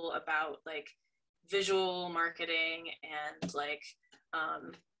school about like visual marketing and like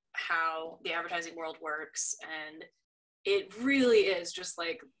how the advertising world works, and it really is just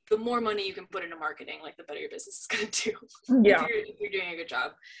like the more money you can put into marketing, like the better your business is going to do. Yeah. if you're doing a good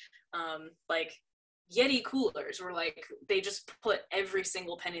job. Like Yeti coolers were like, they just put every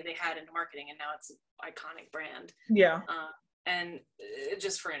single penny they had into marketing, and now it's an iconic brand. Yeah. And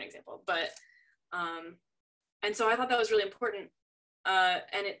just for an example, but and so I thought that was really important.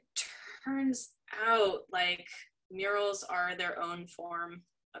 And it turns out like murals are their own form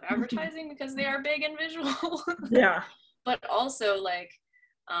of advertising because they are big and visual. Yeah. But also like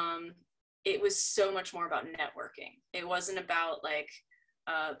it was so much more about networking. It wasn't about like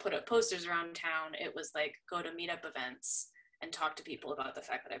put up posters around town. It was like go to meetup events and talk to people about the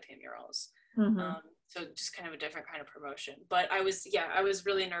fact that I paint murals. Mm-hmm. So just kind of a different kind of promotion. But I was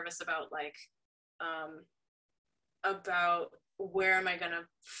really nervous about like about where am I going to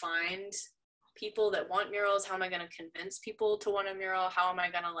find people that want murals? How am I going to convince people to want a mural? How am I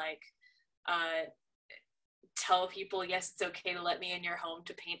going to like tell people, yes, it's okay to let me in your home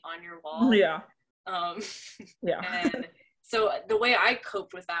to paint on your wall? Yeah. Yeah. And so the way I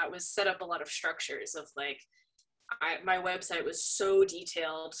coped with that was set up a lot of structures of like, my website was so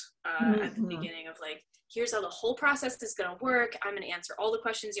detailed at the beginning of like, here's how the whole process is going to work. I'm going to answer all the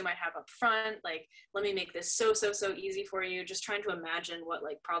questions you might have up front. Like, let me make this so easy for you. Just trying to imagine what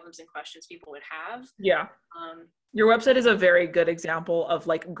like problems and questions people would have. Yeah. Your website is a very good example of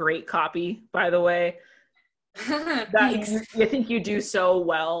like great copy, by the way. I think you do so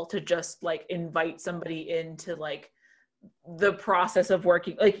well to just like invite somebody into like the process of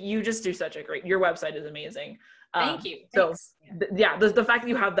working. Like you just do such a great, your website is amazing. Thank you. So the fact that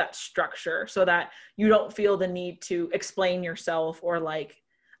you have that structure so that you don't feel the need to explain yourself or like,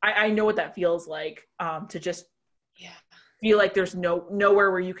 I know what that feels like, to just feel like there's nowhere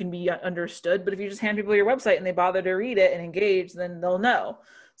where you can be understood. But if you just hand people your website and they bother to read it and engage, then they'll know.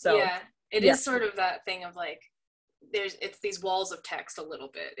 So yeah, it is sort of that thing of like, it's these walls of text a little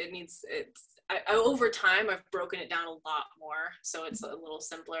bit. I over time I've broken it down a lot more, so it's a little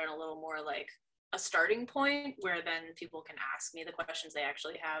simpler and a little more like a starting point where then people can ask me the questions they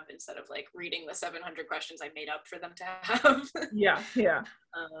actually have instead of like reading the 700 questions I made up for them to have. Yeah.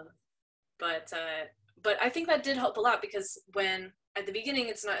 But I think that did help a lot, because when at the beginning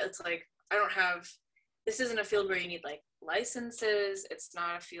it's like this isn't a field where you need like licenses. It's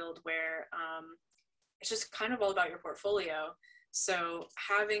not a field where it's just kind of all about your portfolio. So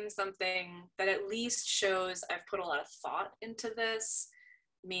having something that at least shows I've put a lot of thought into this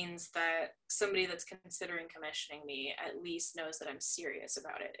means that somebody that's considering commissioning me at least knows that I'm serious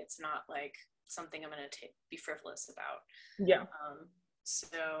about it. It's not like something I'm going to be frivolous about. Yeah.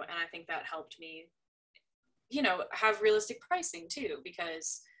 And I think that helped me, have realistic pricing too,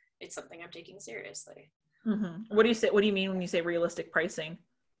 because it's something I'm taking seriously. Mm-hmm. What do you mean when you say realistic pricing?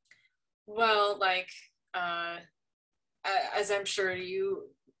 Well, like, as I'm sure you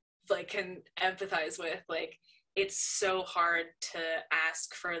like can empathize with, like, it's so hard to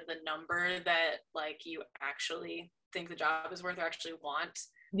ask for the number that like you actually think the job is worth or actually want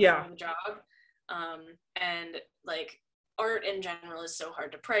for the job. And like art in general is so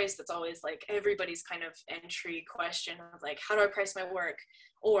hard to price. That's always like everybody's kind of entry question of like, how do I price my work?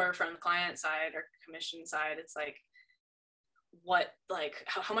 Or from the client side or commission side, it's like, what, like,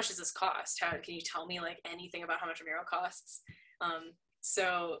 how much does this cost? How can you tell me like anything about how much a mural costs?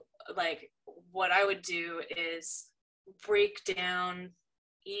 So like what I would do is break down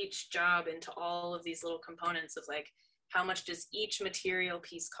each job into all of these little components of like, how much does each material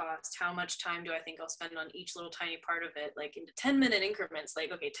piece cost? How much time do I think I'll spend on each little tiny part of it? Like into 10-minute increments,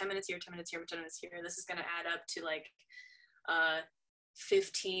 like, okay, 10 minutes here, 10 minutes here, 10 minutes here. This is going to add up to like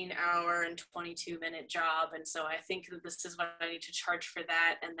 15-hour and 22-minute job. And so I think that this is what I need to charge for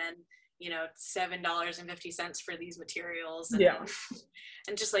that. And then, $7.50 for these materials. And,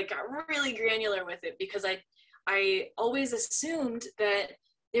 and just like got really granular with it because I always assumed that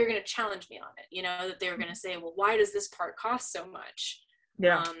they were going to challenge me on it, that they were going to say, well, why does this part cost so much?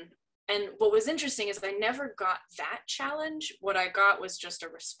 Yeah. And what was interesting is I never got that challenge. What I got was just a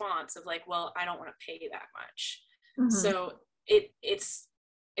response of like, well, I don't want to pay that much. Mm-hmm. So it's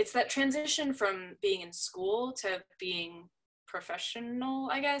that transition from being in school to being professional,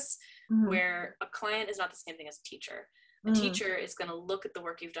 I guess, mm-hmm. where a client is not the same thing as a teacher. A mm-hmm. teacher is going to look at the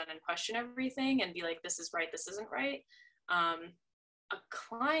work you've done and question everything and be like, this is right, this isn't right. A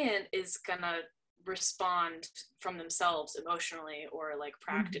client is gonna respond from themselves emotionally or like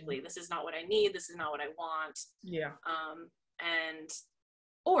practically. Mm-hmm. This is not what I need. This is not what I want. Yeah.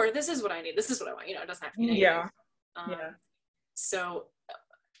 Or this is what I need. This is what I want. It doesn't have to be negative. Yeah. So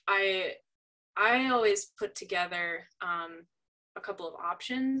I always put together a couple of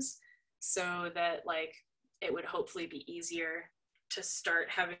options so that like it would hopefully be easier to start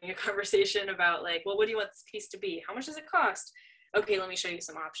having a conversation about like, well, what do you want this piece to be? How much does it cost? Okay, let me show you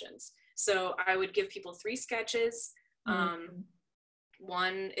some options. So I would give people 3 sketches. Mm-hmm.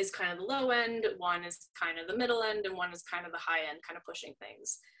 One is kind of the low end, one is kind of the middle end, and one is kind of the high end, kind of pushing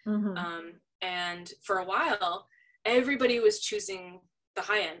things. Mm-hmm. And for a while, everybody was choosing the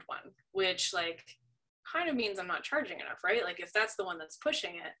high end one, which like kind of means I'm not charging enough, right? Like if that's the one that's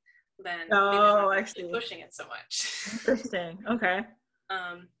pushing it, then maybe I'm not actually pushing it so much. Interesting. Okay.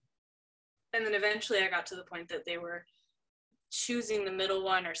 And then eventually I got to the point that they were choosing the middle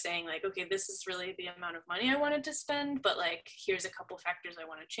one or saying like, okay, this is really the amount of money I wanted to spend, but like here's a couple factors I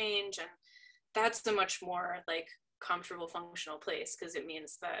want to change. And that's a much more like comfortable, functional place because it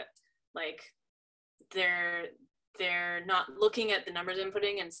means that like they're not looking at the numbers I'm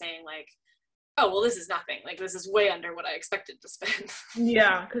putting and saying like, oh well, this is nothing, like this is way under what I expected to spend.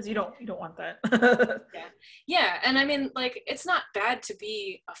 Yeah, because you don't want that. Yeah, and I mean like it's not bad to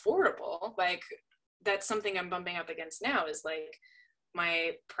be affordable. Like that's something I'm bumping up against now is like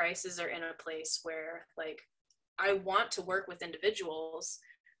my prices are in a place where like I want to work with individuals,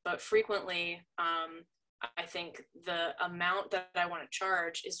 but frequently I think the amount that I want to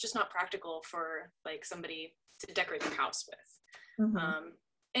charge is just not practical for like somebody to decorate their house with. Mm-hmm.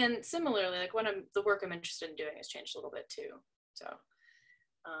 And similarly, like the work I'm interested in doing has changed a little bit too. So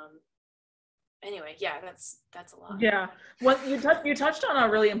anyway, yeah, that's a lot. Yeah. Well, you touched on a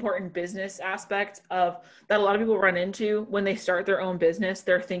really important business aspect of that a lot of people run into when they start their own business.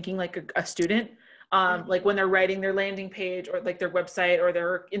 They're thinking like a student, mm-hmm. like when they're writing their landing page or like their website or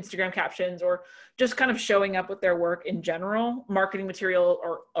their Instagram captions or just kind of showing up with their work in general, marketing material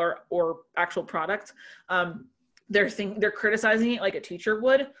or actual product. They're criticizing it like a teacher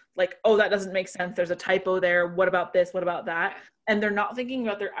would, like, oh, that doesn't make sense. There's a typo there. What about this? What about that? And they're not thinking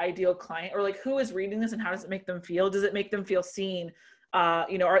about their ideal client or like who is reading this and how does it make them feel? Does it make them feel seen?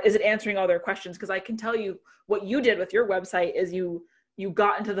 Or is it answering all their questions? Because I can tell you what you did with your website is you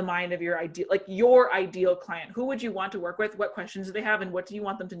got into the mind of your ideal client. Who would you want to work with? What questions do they have? And what do you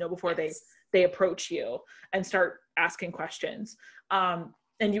want them to know before they approach you and start asking questions?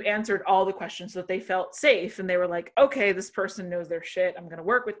 And you answered all the questions so that they felt safe and they were like, okay, this person knows their shit. I'm going to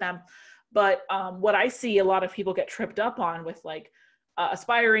work with them. But what I see a lot of people get tripped up on with like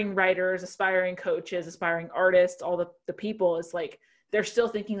aspiring writers, aspiring coaches, aspiring artists, all the people is like, they're still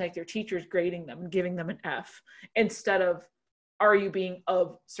thinking like their teacher's grading them and giving them an F instead of, are you being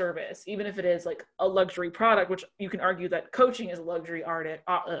of service? Even if it is like a luxury product, which you can argue that coaching is a luxury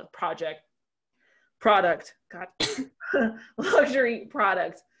luxury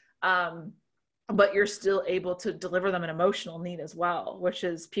product. But you're still able to deliver them an emotional need as well, which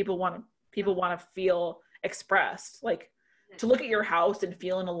is people want to feel expressed. Like to look at your house and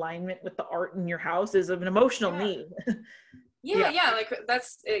feel in alignment with the art in your house is an emotional need. Yeah. Like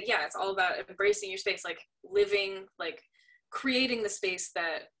it's all about embracing your space, like living, like creating the space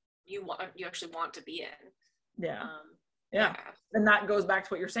that you actually want to be in. Yeah. And that goes back to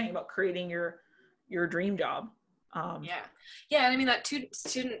what you're saying about creating your dream job. And I mean that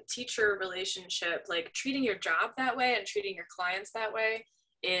student teacher relationship, like treating your job that way and treating your clients that way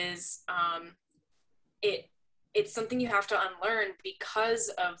is it's something you have to unlearn because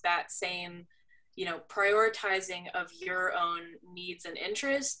of that same prioritizing of your own needs and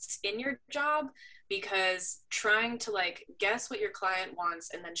interests in your job, because trying to like guess what your client wants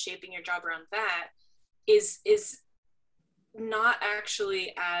and then shaping your job around that is not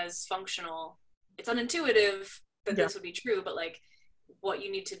actually as functional. It's unintuitive that this would be true, but like what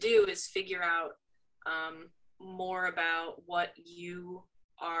you need to do is figure out more about what you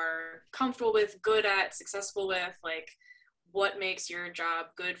are comfortable with, good at, successful with, like what makes your job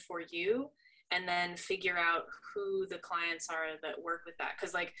good for you, and then figure out who the clients are that work with that.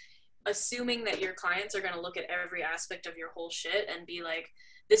 Because like assuming that your clients are going to look at every aspect of your whole shit and be like,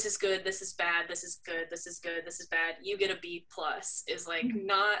 this is good, this is bad, this is good, this is good, this is bad, you get a B plus, is like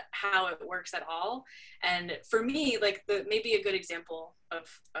not how it works at all. And for me, like maybe a good example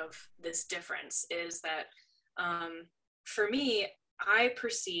of this difference is that for me, I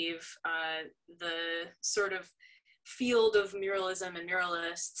perceive the sort of field of muralism and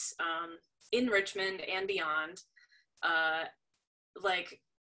muralists in Richmond and beyond, like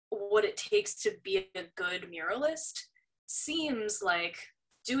what it takes to be a good muralist seems like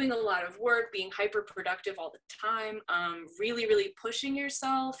doing a lot of work, being hyper productive all the time, really, really pushing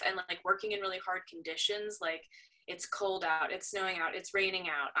yourself and like working in really hard conditions. Like it's cold out, it's snowing out, it's raining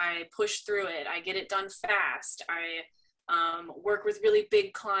out. I push through it. I get it done fast. I work with really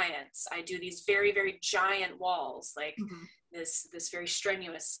big clients. I do these very, very giant walls, like this very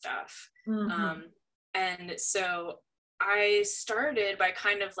strenuous stuff. And so I started by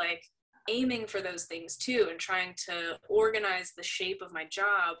kind of like aiming for those things too, and trying to organize the shape of my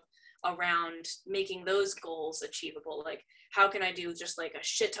job around making those goals achievable. Like, how can I do just like a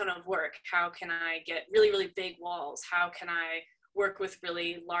shit ton of work? How can I get really, really big walls? How can I work with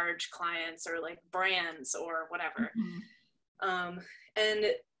really large clients or like brands or whatever? And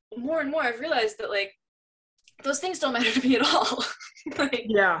more and more I've realized that like those things don't matter to me at all. Like,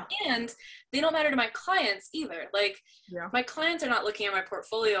 and they don't matter to my clients either. Like my clients are not looking at my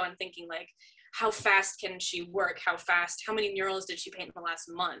portfolio and thinking like, how fast can she work? How many murals did she paint in the last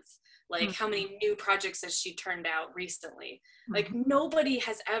month? Like how many new projects has she turned out recently? Like nobody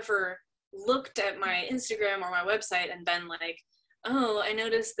has ever looked at my Instagram or my website and been like, oh, I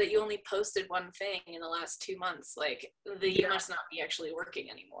noticed that you only posted one thing in the last 2 months. Like you must not be actually working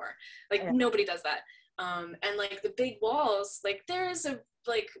anymore. Like nobody does that. And like the big walls, like there's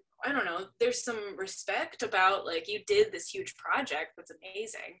I don't know, there's some respect about like you did this huge project that's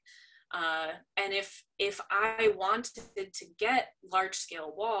amazing. And if I wanted to get large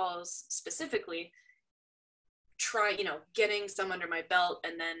scale walls specifically, try, getting some under my belt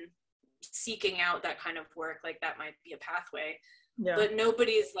and then seeking out that kind of work, like that might be a pathway. But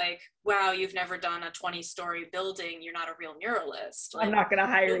nobody's like, wow, you've never done a 20-story building, you're not a real muralist. Like, I'm not gonna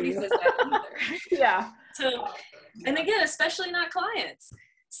hire you. Says that either. So, and again, especially not clients.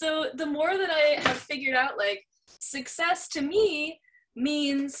 So the more that I have figured out, like, success to me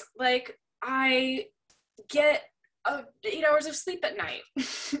means like I get 8 hours of sleep at night.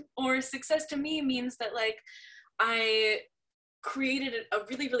 Or success to me means that like I created a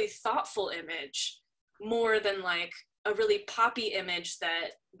really, really thoughtful image more than like a really poppy image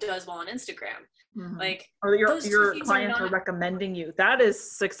that does well on Instagram. Like, or your clients are recommending you. That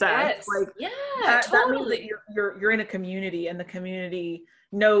is success. Like, that means that you're in a community and the community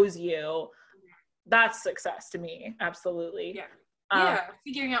knows you. That's success to me. Absolutely.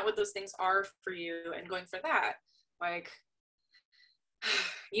 Figuring out what those things are for you and going for that. Like,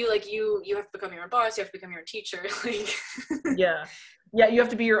 you have to become your own boss, you have to become your own teacher. Like you have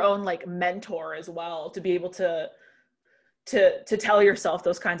to be your own like mentor as well, to be able to tell yourself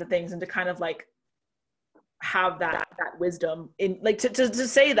those kinds of things and to kind of like have that wisdom in like to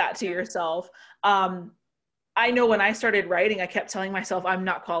say that to yourself. I know when I started writing, I kept telling myself, I'm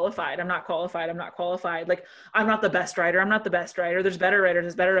not qualified. Like, I'm not the best writer. There's better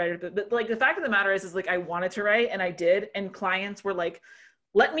writers. But like, the fact of the matter is like, I wanted to write and I did. And clients were like,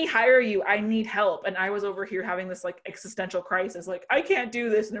 let me hire you. I need help. And I was over here having this like existential crisis. Like, I can't do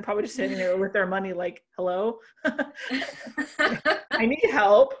this. And they're probably just sitting there with their money. Like, hello, I need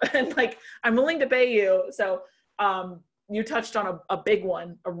help. And like, I'm willing to pay you. So, you touched on a big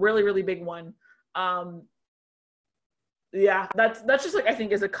one, a really, really big one. That's just like, I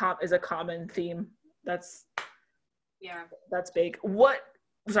think is a common theme. That's big.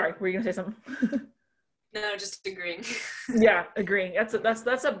 Sorry, were you gonna say something? No, just agreeing. Agreeing. That's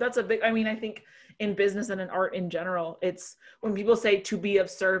a big, I mean, I think in business and in art in general, it's when people say to be of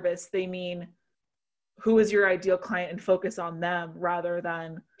service, they mean who is your ideal client and focus on them rather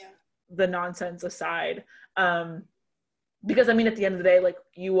than the nonsense aside. Because I mean, at the end of the day, like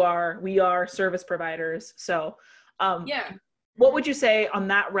we are service providers. So what would you say on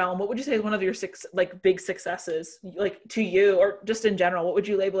that realm? What would you say is one of your big successes, like to you, or just in general? What would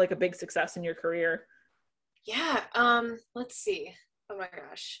you label like a big success in your career? Yeah. Let's see. Oh my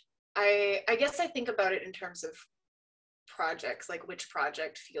gosh. I guess I think about it in terms of projects, like which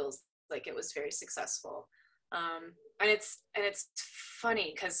project feels like it was very successful. And it's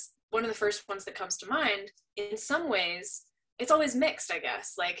funny because one of the first ones that comes to mind, in some ways, it's always mixed, I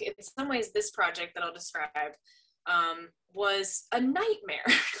guess. Like in some ways, this project that I'll describe was a nightmare.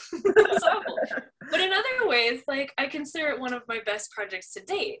 It was awful. But in other ways, like I consider it one of my best projects to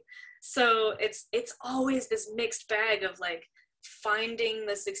date. So it's always this mixed bag of like finding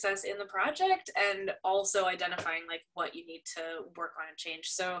the success in the project and also identifying like what you need to work on and change.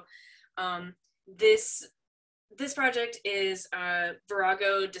 So this project is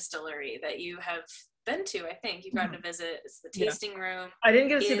Virago Distillery that you have been to. I think you've gotten to visit. It's the tasting room. I didn't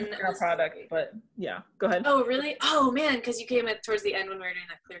get to see the product, but yeah, go ahead. Oh, really? Oh man, because you came towards the end when we were doing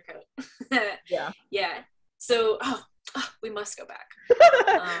that clear coat. Yeah. So we must go back.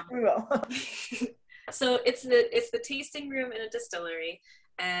 We will. So it's the tasting room in a distillery,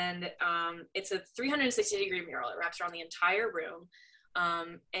 and it's a 360-degree mural. It wraps around the entire room.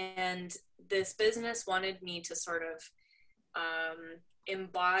 And this business wanted me to sort of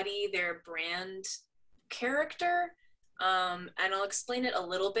embody their brand character. And I'll explain it a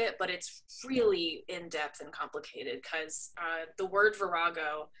little bit, but it's really in-depth and complicated because the word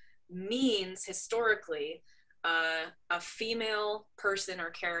virago means historically a female person or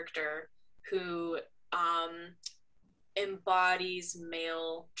character who embodies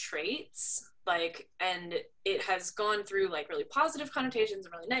male traits, like, and it has gone through like really positive connotations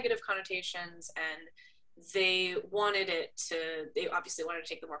and really negative connotations, and they obviously wanted to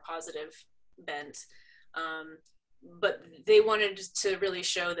take the more positive bent, but they wanted to really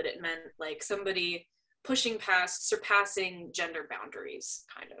show that it meant like somebody surpassing gender boundaries,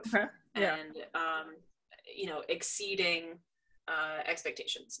 kind of. Okay. Yeah. And exceeding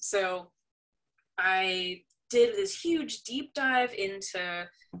expectations. So I did this huge deep dive into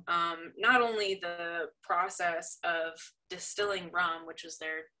not only the process of distilling rum, which was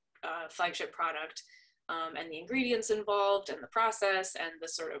their flagship product, and the ingredients involved and the process and the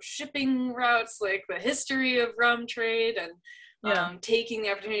sort of shipping routes, like the history of rum trade, and taking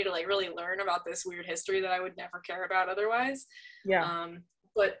the opportunity to like really learn about this weird history that I would never care about otherwise. Yeah.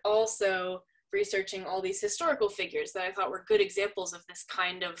 But also researching all these historical figures that I thought were good examples of this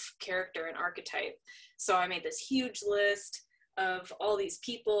kind of character and archetype. So I made this huge list of all these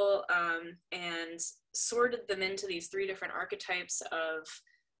people and sorted them into these 3 different archetypes of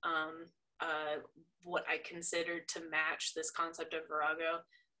what I considered to match this concept of virago,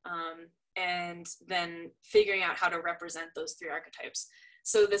 and then figuring out how to represent those 3 archetypes.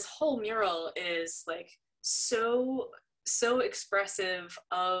 So this whole mural is like so expressive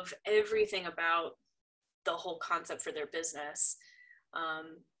of everything about the whole concept for their business,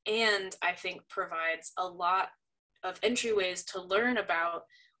 and I think provides a lot of entryways to learn about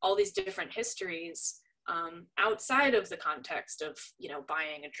all these different histories outside of the context of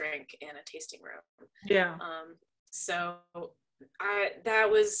buying a drink in a tasting room. Yeah. So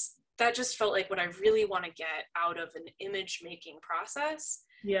that just felt like what I really want to get out of an image making process.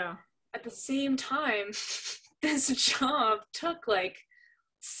 Yeah. At the same time, this job took like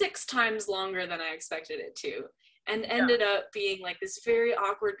 6 times longer than I expected it to, and ended up being like this very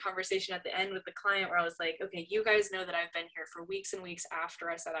awkward conversation at the end with the client where I was like, okay, you guys know that I've been here for weeks and weeks after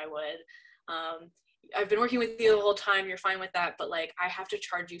I said I would. I've been working with you the whole time, you're fine with that, but like I have to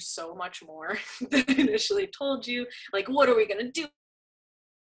charge you so much more than I initially told you. Like, what are we gonna do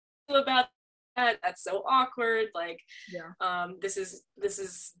about that? That's so awkward. Like, this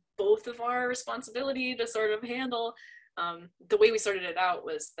is both of our responsibility to sort of handle. The way we sorted it out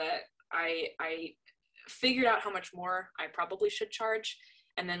was that I figured out how much more I probably should charge,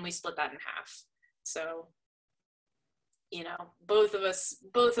 and then we split that in half. So both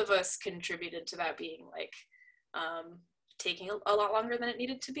of us contributed to that being like taking a lot longer than it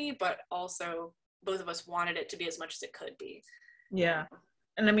needed to be, but also both of us wanted it to be as much as it could be. Yeah.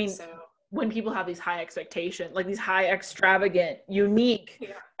 And I mean, when people have these high expectations, like these high extravagant, unique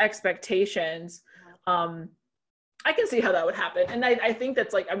expectations, I can see how that would happen. And I think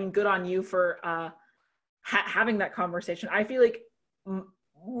that's like, I mean, good on you for having that conversation. I feel like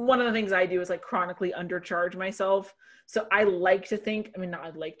one of the things I do is like chronically undercharge myself. So I like to think, I mean, not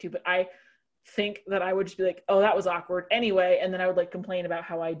I'd like to, but I think that I would just be like, oh, that was awkward anyway. And then I would like complain about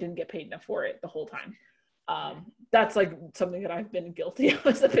how I didn't get paid enough for it the whole time. That's like something that I've been guilty of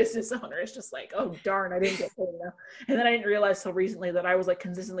as a business owner. It's just like, oh darn, I didn't get paid enough. And then I didn't realize till recently that I was like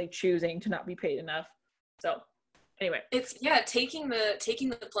consistently choosing to not be paid enough. So Anyway. It's, taking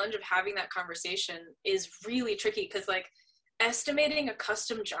the plunge of having that conversation is really tricky, because like estimating a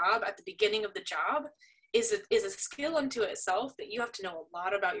custom job at the beginning of the job is a skill unto itself, that you have to know a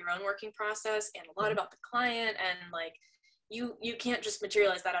lot about your own working process and a lot about the client, and like you can't just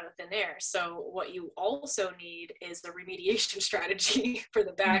materialize that out of thin air. So what you also need is the remediation strategy for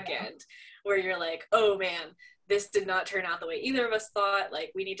the back end, where you're like, oh man, this did not turn out the way either of us thought.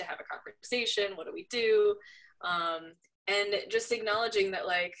 Like, we need to have a conversation. What do we do? And just acknowledging that,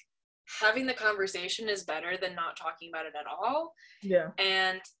 like, having the conversation is better than not talking about it at all. Yeah.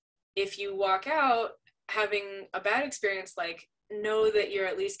 And if you walk out having a bad experience, like, know that you're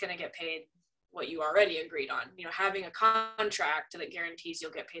at least going to get paid what you already agreed on. You know, having a contract that guarantees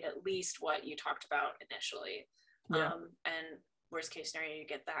you'll get paid at least what you talked about initially. Yeah. And worst case scenario, you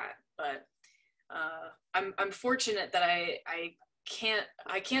get that. But I'm fortunate that I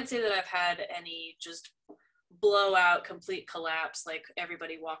can't say that I've had any just blowout complete collapse, like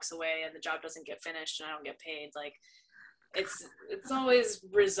everybody walks away and the job doesn't get finished and I don't get paid. Like, it's always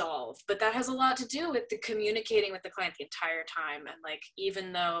resolved, but that has a lot to do with the communicating with the client the entire time. And like,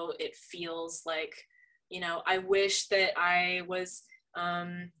 even though it feels like, you know, I wish that I was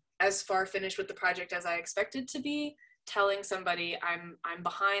as far finished with the project as I expected to be, telling somebody I'm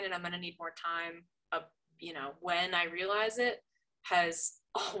behind and I'm going to need more time, you know, when I realize it, has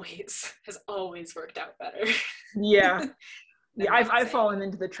always worked out better. Yeah. Yeah, I've fallen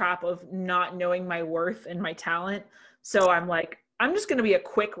into the trap of not knowing my worth and my talent. So I'm like, I'm just going to be a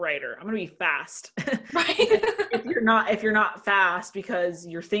quick writer. I'm going to be fast. Right. if you're not fast, because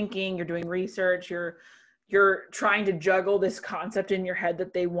you're thinking, you're doing research, you're trying to juggle this concept in your head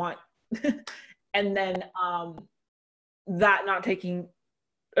that they want, and then that not taking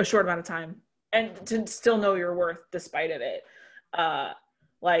a short amount of time, and to still know your worth despite of it.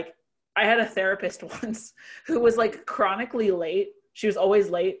 Like, I had a therapist once who was like chronically late. She was always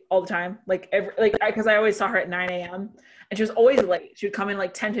late all the time. Because I always saw her at 9 a.m. and she was always late. She would come in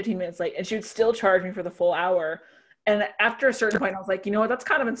like 10, 15 minutes late, and she would still charge me for the full hour. And after a certain point, I was like, you know what, that's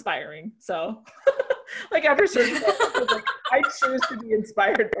kind of inspiring. So like, after a certain point, I was like, I choose to be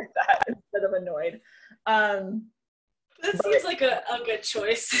inspired by that instead of annoyed. That seems like a good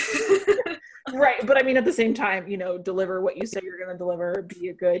choice. Right. But I mean, at the same time, you know, deliver what you say you're going to deliver, be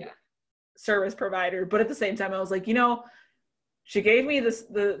a good service provider. But at the same time, I was like, you know, she gave me this,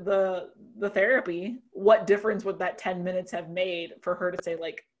 the therapy. What difference would that 10 minutes have made for her to say,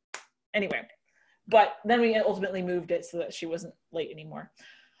 like, anyway. But then we ultimately moved it so that she wasn't late anymore.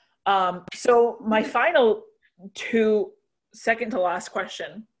 So my final second to last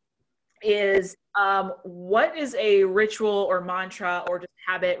question is, what is a ritual or mantra or just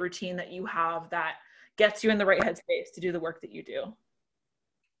habit, routine that you have that gets you in the right headspace to do the work that you do?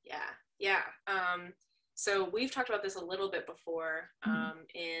 Yeah. So we've talked about this a little bit before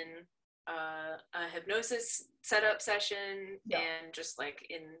in a hypnosis setup session and just like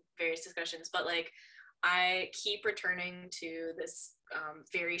in various discussions, but like, I keep returning to this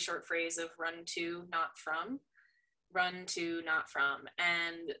very short phrase of run to, not from.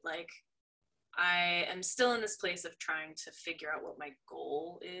 And like, I am still in this place of trying to figure out what my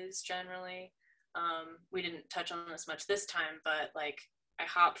goal is generally. We didn't touch on this much this time, but like, I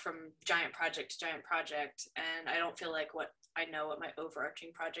hop from giant project to giant project, and I don't feel like I know what my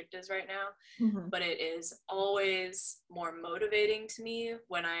overarching project is right now, but it is always more motivating to me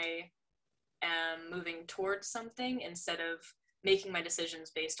when I am moving towards something instead of making my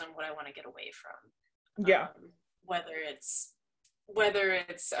decisions based on what I want to get away from. Yeah. Whether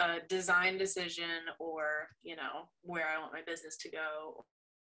it's a design decision or, you know, where I want my business to go,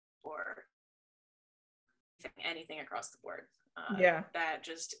 or anything across the board. That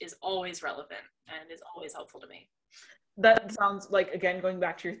just is always relevant and is always helpful to me. That sounds like, again, going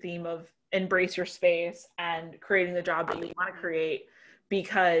back to your theme of embrace your space and creating the job that you want to create,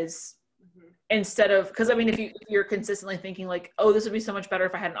 because because I mean, if you're consistently thinking like, oh, this would be so much better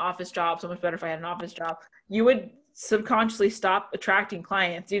if I had an office job, you would subconsciously stop attracting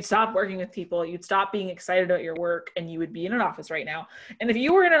clients. You'd stop working with people. You'd stop being excited about your work, and you would be in an office right now. And if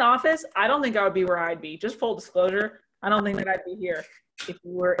you were in an office, I don't think I would be where I'd be. Just full disclosure, I don't think that I'd be here if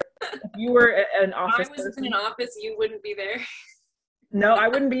you were an office. If I was in an office, you wouldn't be there. No, I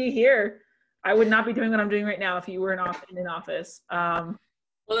wouldn't be here. I would not be doing what I'm doing right now if you were in an office.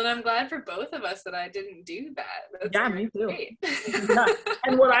 Well, then I'm glad for both of us that I didn't do that. That's me too. Yeah.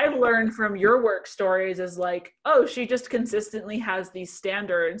 And what I've learned from your work stories is like, oh, she just consistently has these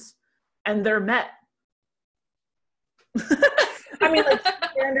standards and they're met. I mean, like,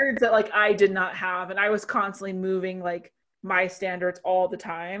 standards that like I did not have, and I was constantly moving like my standards all the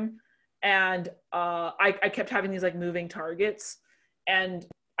time. And I kept having these like moving targets, and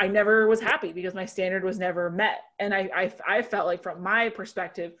I never was happy because my standard was never met. And I felt like, from my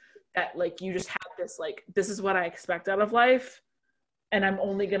perspective, that like you just have this like, this is what I expect out of life, and I'm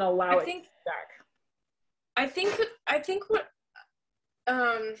only gonna allow it back. I think what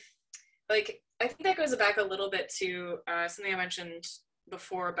like I think that goes back a little bit to something I mentioned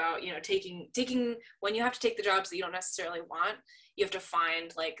before about, you know, taking when you have to take the jobs that you don't necessarily want, you have to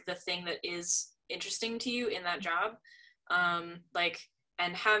find like the thing that is interesting to you in that job, like,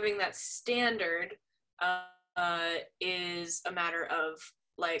 and having that standard is a matter of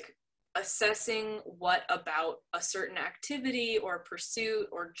like assessing what about a certain activity or pursuit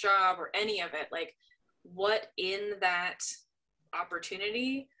or job or any of it, like what in that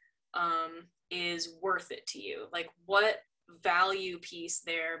opportunity is worth it to you, like what value piece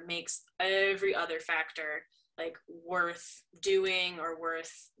there makes every other factor like worth doing or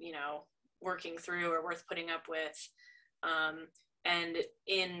worth, you know, working through or worth putting up with. And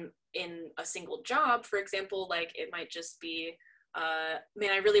in a single job, for example, like it might just be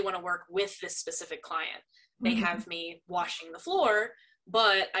man, I really want to work with this specific client. They have me washing the floor,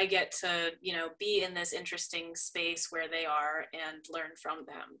 but I get to, you know, be in this interesting space where they are and learn from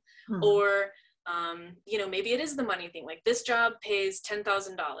them. Or you know, maybe it is the money thing, like this job pays $10,000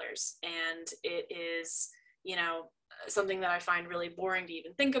 and it is, you know, something that I find really boring to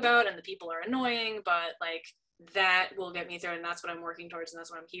even think about, and the people are annoying, but like that will get me through, and that's what I'm working towards, and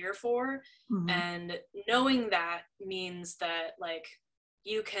that's what I'm here for. And knowing that means that like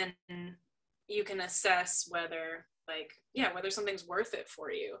you can assess whether like, yeah, whether something's worth it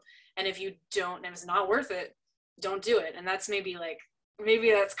for you. And if you don't, and it's not worth it, don't do it. And that's maybe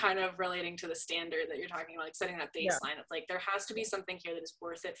that's kind of relating to the standard that you're talking about, like setting that baseline of like, there has to be something here that is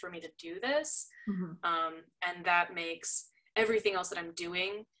worth it for me to do this. And that makes everything else that I'm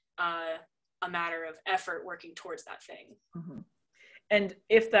doing a matter of effort working towards that thing. And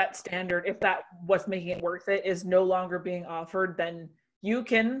if that standard, if that what's making it worth it is no longer being offered, then you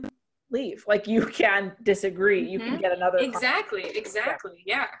can leave. Like you can disagree. You can get another. Exactly.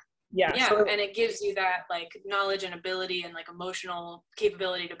 Yeah. So, and it gives you that like knowledge and ability and like emotional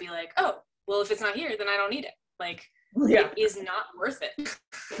capability to be like, oh, well, if it's not here, then I don't need it. Like, it is not worth it.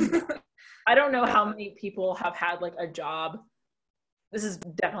 I don't know how many people have had like a job. This is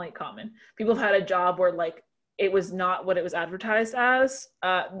definitely common. People have had a job where like it was not what it was advertised as.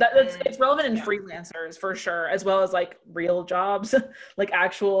 It's relevant in freelancers for sure, as well as like real jobs, like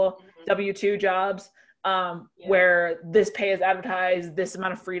actual W-2 jobs, where this pay is advertised, this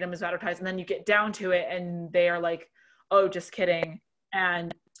amount of freedom is advertised, and then you get down to it and they are like, oh, just kidding.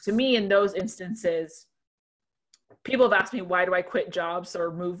 And to me, in those instances, people have asked me, why do I quit jobs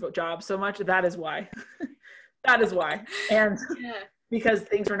or move jobs so much? That is why. That is why. And because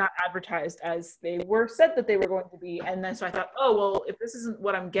things were not advertised as they were said that they were going to be. And then so I thought, oh, well, if this isn't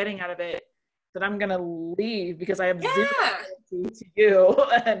what I'm getting out of it, then I'm going to leave because I have zero to you.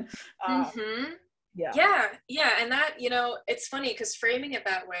 And and that, you know, it's funny because framing it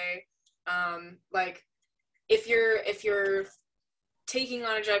that way, like if you're taking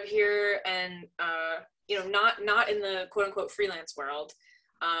on a job here and you know, not in the quote unquote freelance world,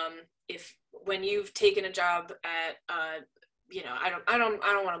 if when you've taken a job at you know, I don't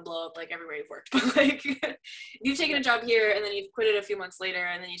want to blow up like everywhere you've worked, but like you've taken a job here and then you've quit it a few months later,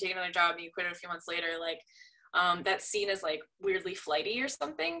 and then you take another job and you quit it a few months later, like that's seen as like weirdly flighty or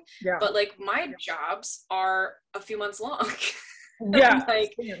something. But like my jobs are a few months long.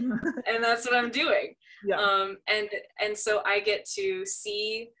 Like, and that's what I'm doing. And so I get to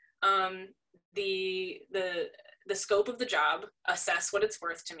see the scope of the job, assess what it's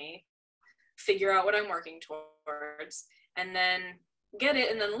worth to me, figure out what I'm working towards, and then get it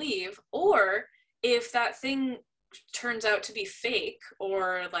and then leave. Or if that thing turns out to be fake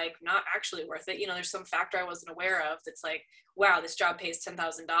or like not actually worth it, you know, there's some factor I wasn't aware of that's like, wow, this job pays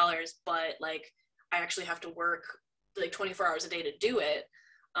 $10,000, but like I actually have to work like 24 hours a day to do it.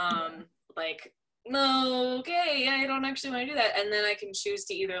 Like, no, okay, I don't actually want to do that. And then I can choose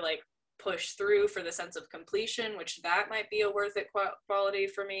to either like push through for the sense of completion, which that might be a worth it quality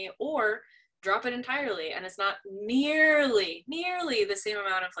for me, or drop it entirely, and it's not nearly the same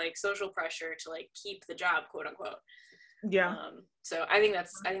amount of like social pressure to like keep the job, quote unquote. So I think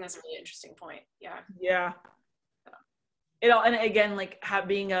that's a really interesting point. You know, and again, like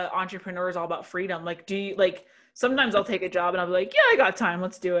being an entrepreneur is all about freedom. Like, do you like, sometimes I'll take a job and I'll be like, yeah, I got time,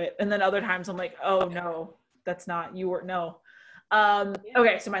 let's do it. And then other times I'm like, oh no, that's not you, or no.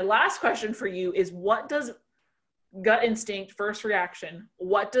 Okay, so my last question for you is, what does gut instinct, first reaction,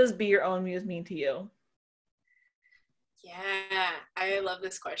 what does be your own muse mean to you? Yeah, I love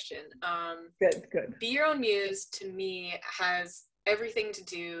this question. Good. Be Your Own Muse to me has everything to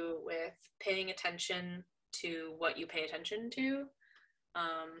do with paying attention to what you pay attention to,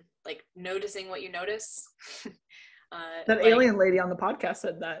 like noticing what you notice. That Like alien lady on the podcast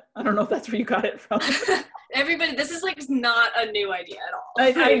said that. I don't know if that's where you got it from. everybody, this is like not a new idea at all.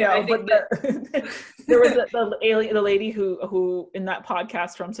 I know, but that... there was the lady who in that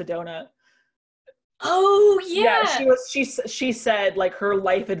podcast from Sedona. Oh yeah. She said like her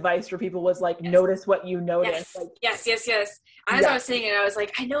life advice for people was like, Yes. notice what you notice. Yes. Like, Yes. As I was saying it, I was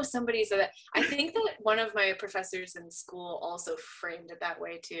like, I know somebody said that. I think that one of my professors in school also framed it that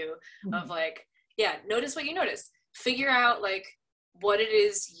way too, of like, yeah, notice what you notice. Figure out like what it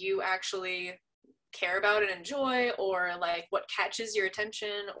is you actually care about and enjoy, or like what catches your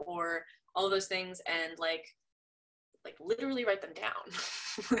attention, or all those things, and like literally write them down.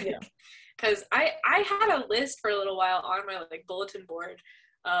 Like, yeah. because I had a list for a little while on my like bulletin board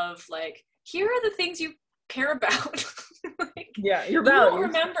of like, here are the things you care about. Like, yeah, your values. values. You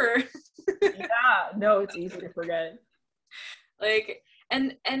don't remember. Yeah, no, it's easy to forget. Like,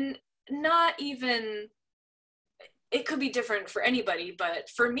 and not even, it could be different for anybody, but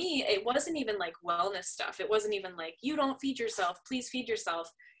for me, it wasn't even like wellness stuff. It wasn't even like, you don't feed yourself, please feed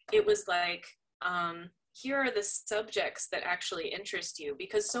yourself. It was like, here are the subjects that actually interest you,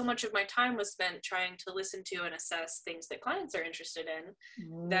 because so much of my time was spent trying to listen to and assess things that clients are interested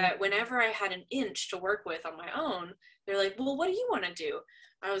in, that whenever I had an inch to work with on my own, they're like, well, what do you want to do?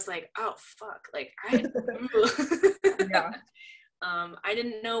 I was like, oh fuck, like yeah. I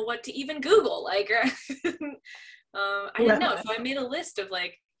didn't know what to even Google, like I didn't know, so I made a list of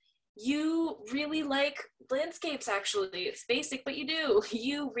like, you really like landscapes, actually it's basic but you do.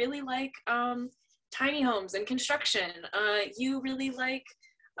 You really like tiny homes and construction, you really like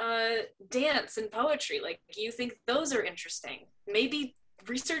dance and poetry, like you think those are interesting, maybe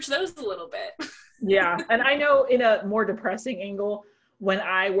research those a little bit. Yeah, and I know in a more depressing angle, when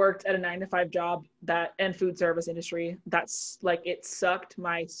I worked at a 9-to-5 job that and food service industry, that's like, it sucked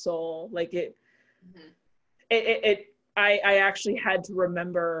my soul. Like I actually had to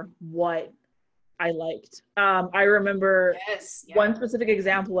remember what I liked. I remember one specific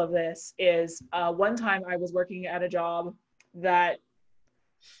example of this is one time I was working at a job that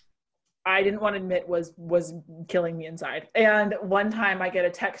I didn't want to admit was killing me inside. And one time I get a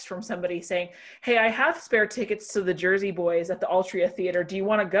text from somebody saying, hey, I have spare tickets to the Jersey Boys at the Altria Theater. Do you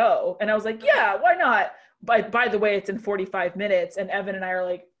want to go? And I was like, yeah, why not? By the way, it's in 45 minutes. And Evan and I are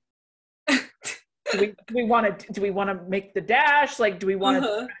like, do we want to make the dash? Like, do we want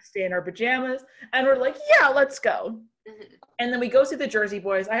to stay in our pajamas? And we're like, yeah, let's go. And then we go see the Jersey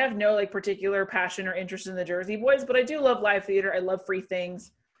Boys. I have no like particular passion or interest in the Jersey Boys, but I do love live theater. I love free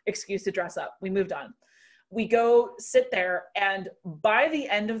things. Excuse to dress up. We moved on. We go sit there, and by the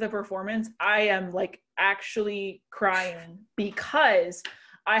end of the performance, I am like actually crying, because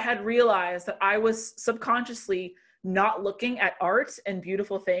I had realized that I was subconsciously not looking at art and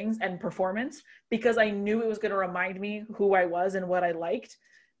beautiful things and performance, because I knew it was going to remind me who I was and what I liked,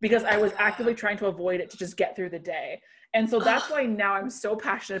 because I was actively trying to avoid it to just get through the day. And so that's why now I'm so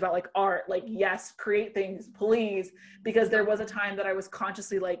passionate about like art, like, yes, create things, please. Because there was a time that I was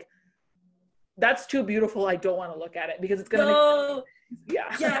consciously like, that's too beautiful, I don't want to look at it, because it's going to make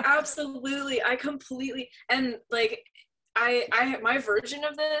yeah, absolutely. I completely, and like, I my version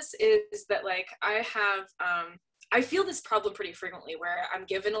of this is that like, I feel this problem pretty frequently, where I'm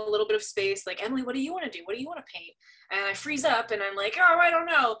given a little bit of space, like, Emily, what do you want to do? What do you want to paint? And I freeze up and I'm like, oh, I don't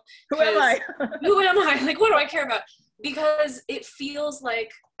know. Who am I? Who am I? Like, what do I care about? Because it feels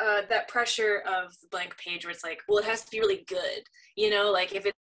like that pressure of the blank page, where it's like, well, it has to be really good. You know, like if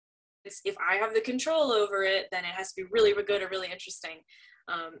I have the control over it, then it has to be really good or really interesting.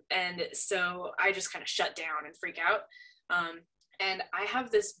 And so I just kind of shut down and freak out. And I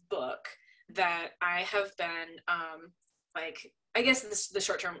have this book that I have been like, I guess the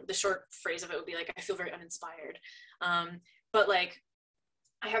short phrase of it would be like, I feel very uninspired. But like,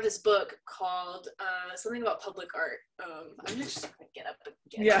 I have this book called something about public art. I'm just gonna get up and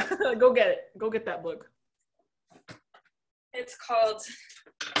get it. Go get it. Go get that book. It's called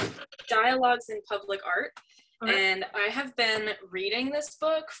Dialogues in Public Art. Okay. And I have been reading this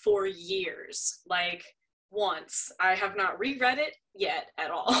book for years. Like, once. I have not reread it yet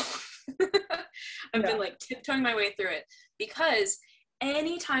at all. I've been like tiptoeing my way through it, because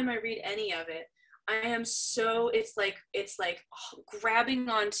anytime I read any of it, I am so, it's like grabbing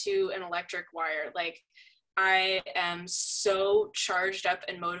onto an electric wire. Like, I am so charged up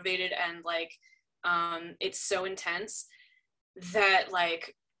and motivated, and like, it's so intense that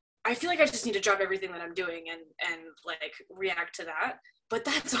like, I feel like I just need to drop everything that I'm doing and like react to that. But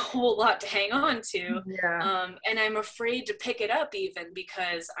that's a whole lot to hang on to. Yeah. And I'm afraid to pick it up even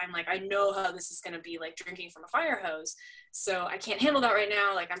because I'm like, I know how this is going to be like drinking from a fire hose. So I can't handle that right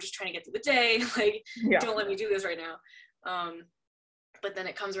now. Like, I'm just trying to get through the day. Like, Yeah. don't let me do this right now. But then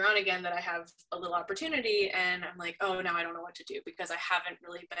it comes around again that I have a little opportunity and I'm like, oh, now I don't know what to do because I haven't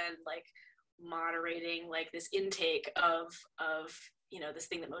really been like moderating like this intake of this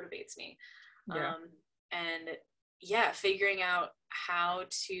thing that motivates me. Yeah. And yeah, figuring out how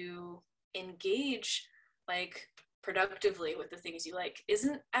to engage like productively with the things you like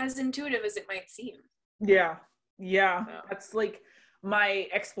isn't as intuitive as it might seem. Yeah. Yeah. So. That's like my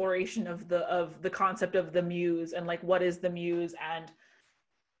exploration of the concept of the muse and like what is the muse and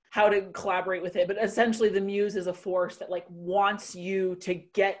how to collaborate with it. But essentially the muse is a force that like wants you to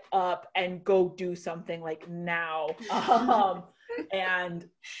get up and go do something like now. And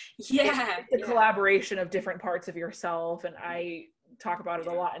it's a collaboration of different parts of yourself. And I talk about it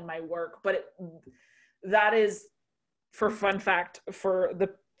a lot in my work, but that is, for fun fact, for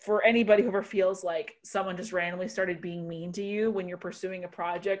anybody who ever feels like someone just randomly started being mean to you when you're pursuing a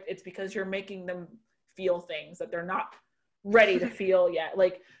project, it's because you're making them feel things that they're not ready to feel yet.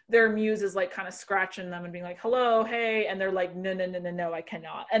 Like their muse is like kind of scratching them and being like, hello, hey, and they're like, no, I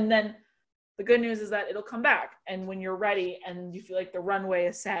cannot. And then the good news is that it'll come back, and when you're ready and you feel like the runway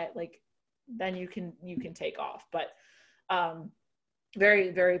is set, like then you can take off. But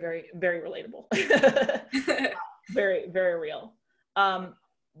very, very, very, very relatable. Very, very real.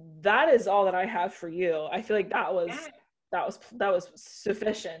 That is all that I have for you. I feel like that was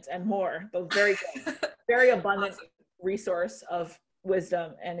sufficient and more. But very good, very abundant awesome resource of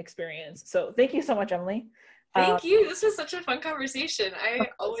wisdom and experience. So thank you so much, Emily. Thank you. This was such a fun conversation. I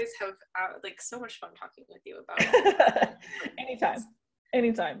always have like so much fun talking with you about it.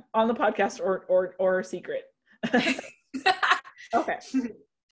 Anytime on the podcast or secret. Okay.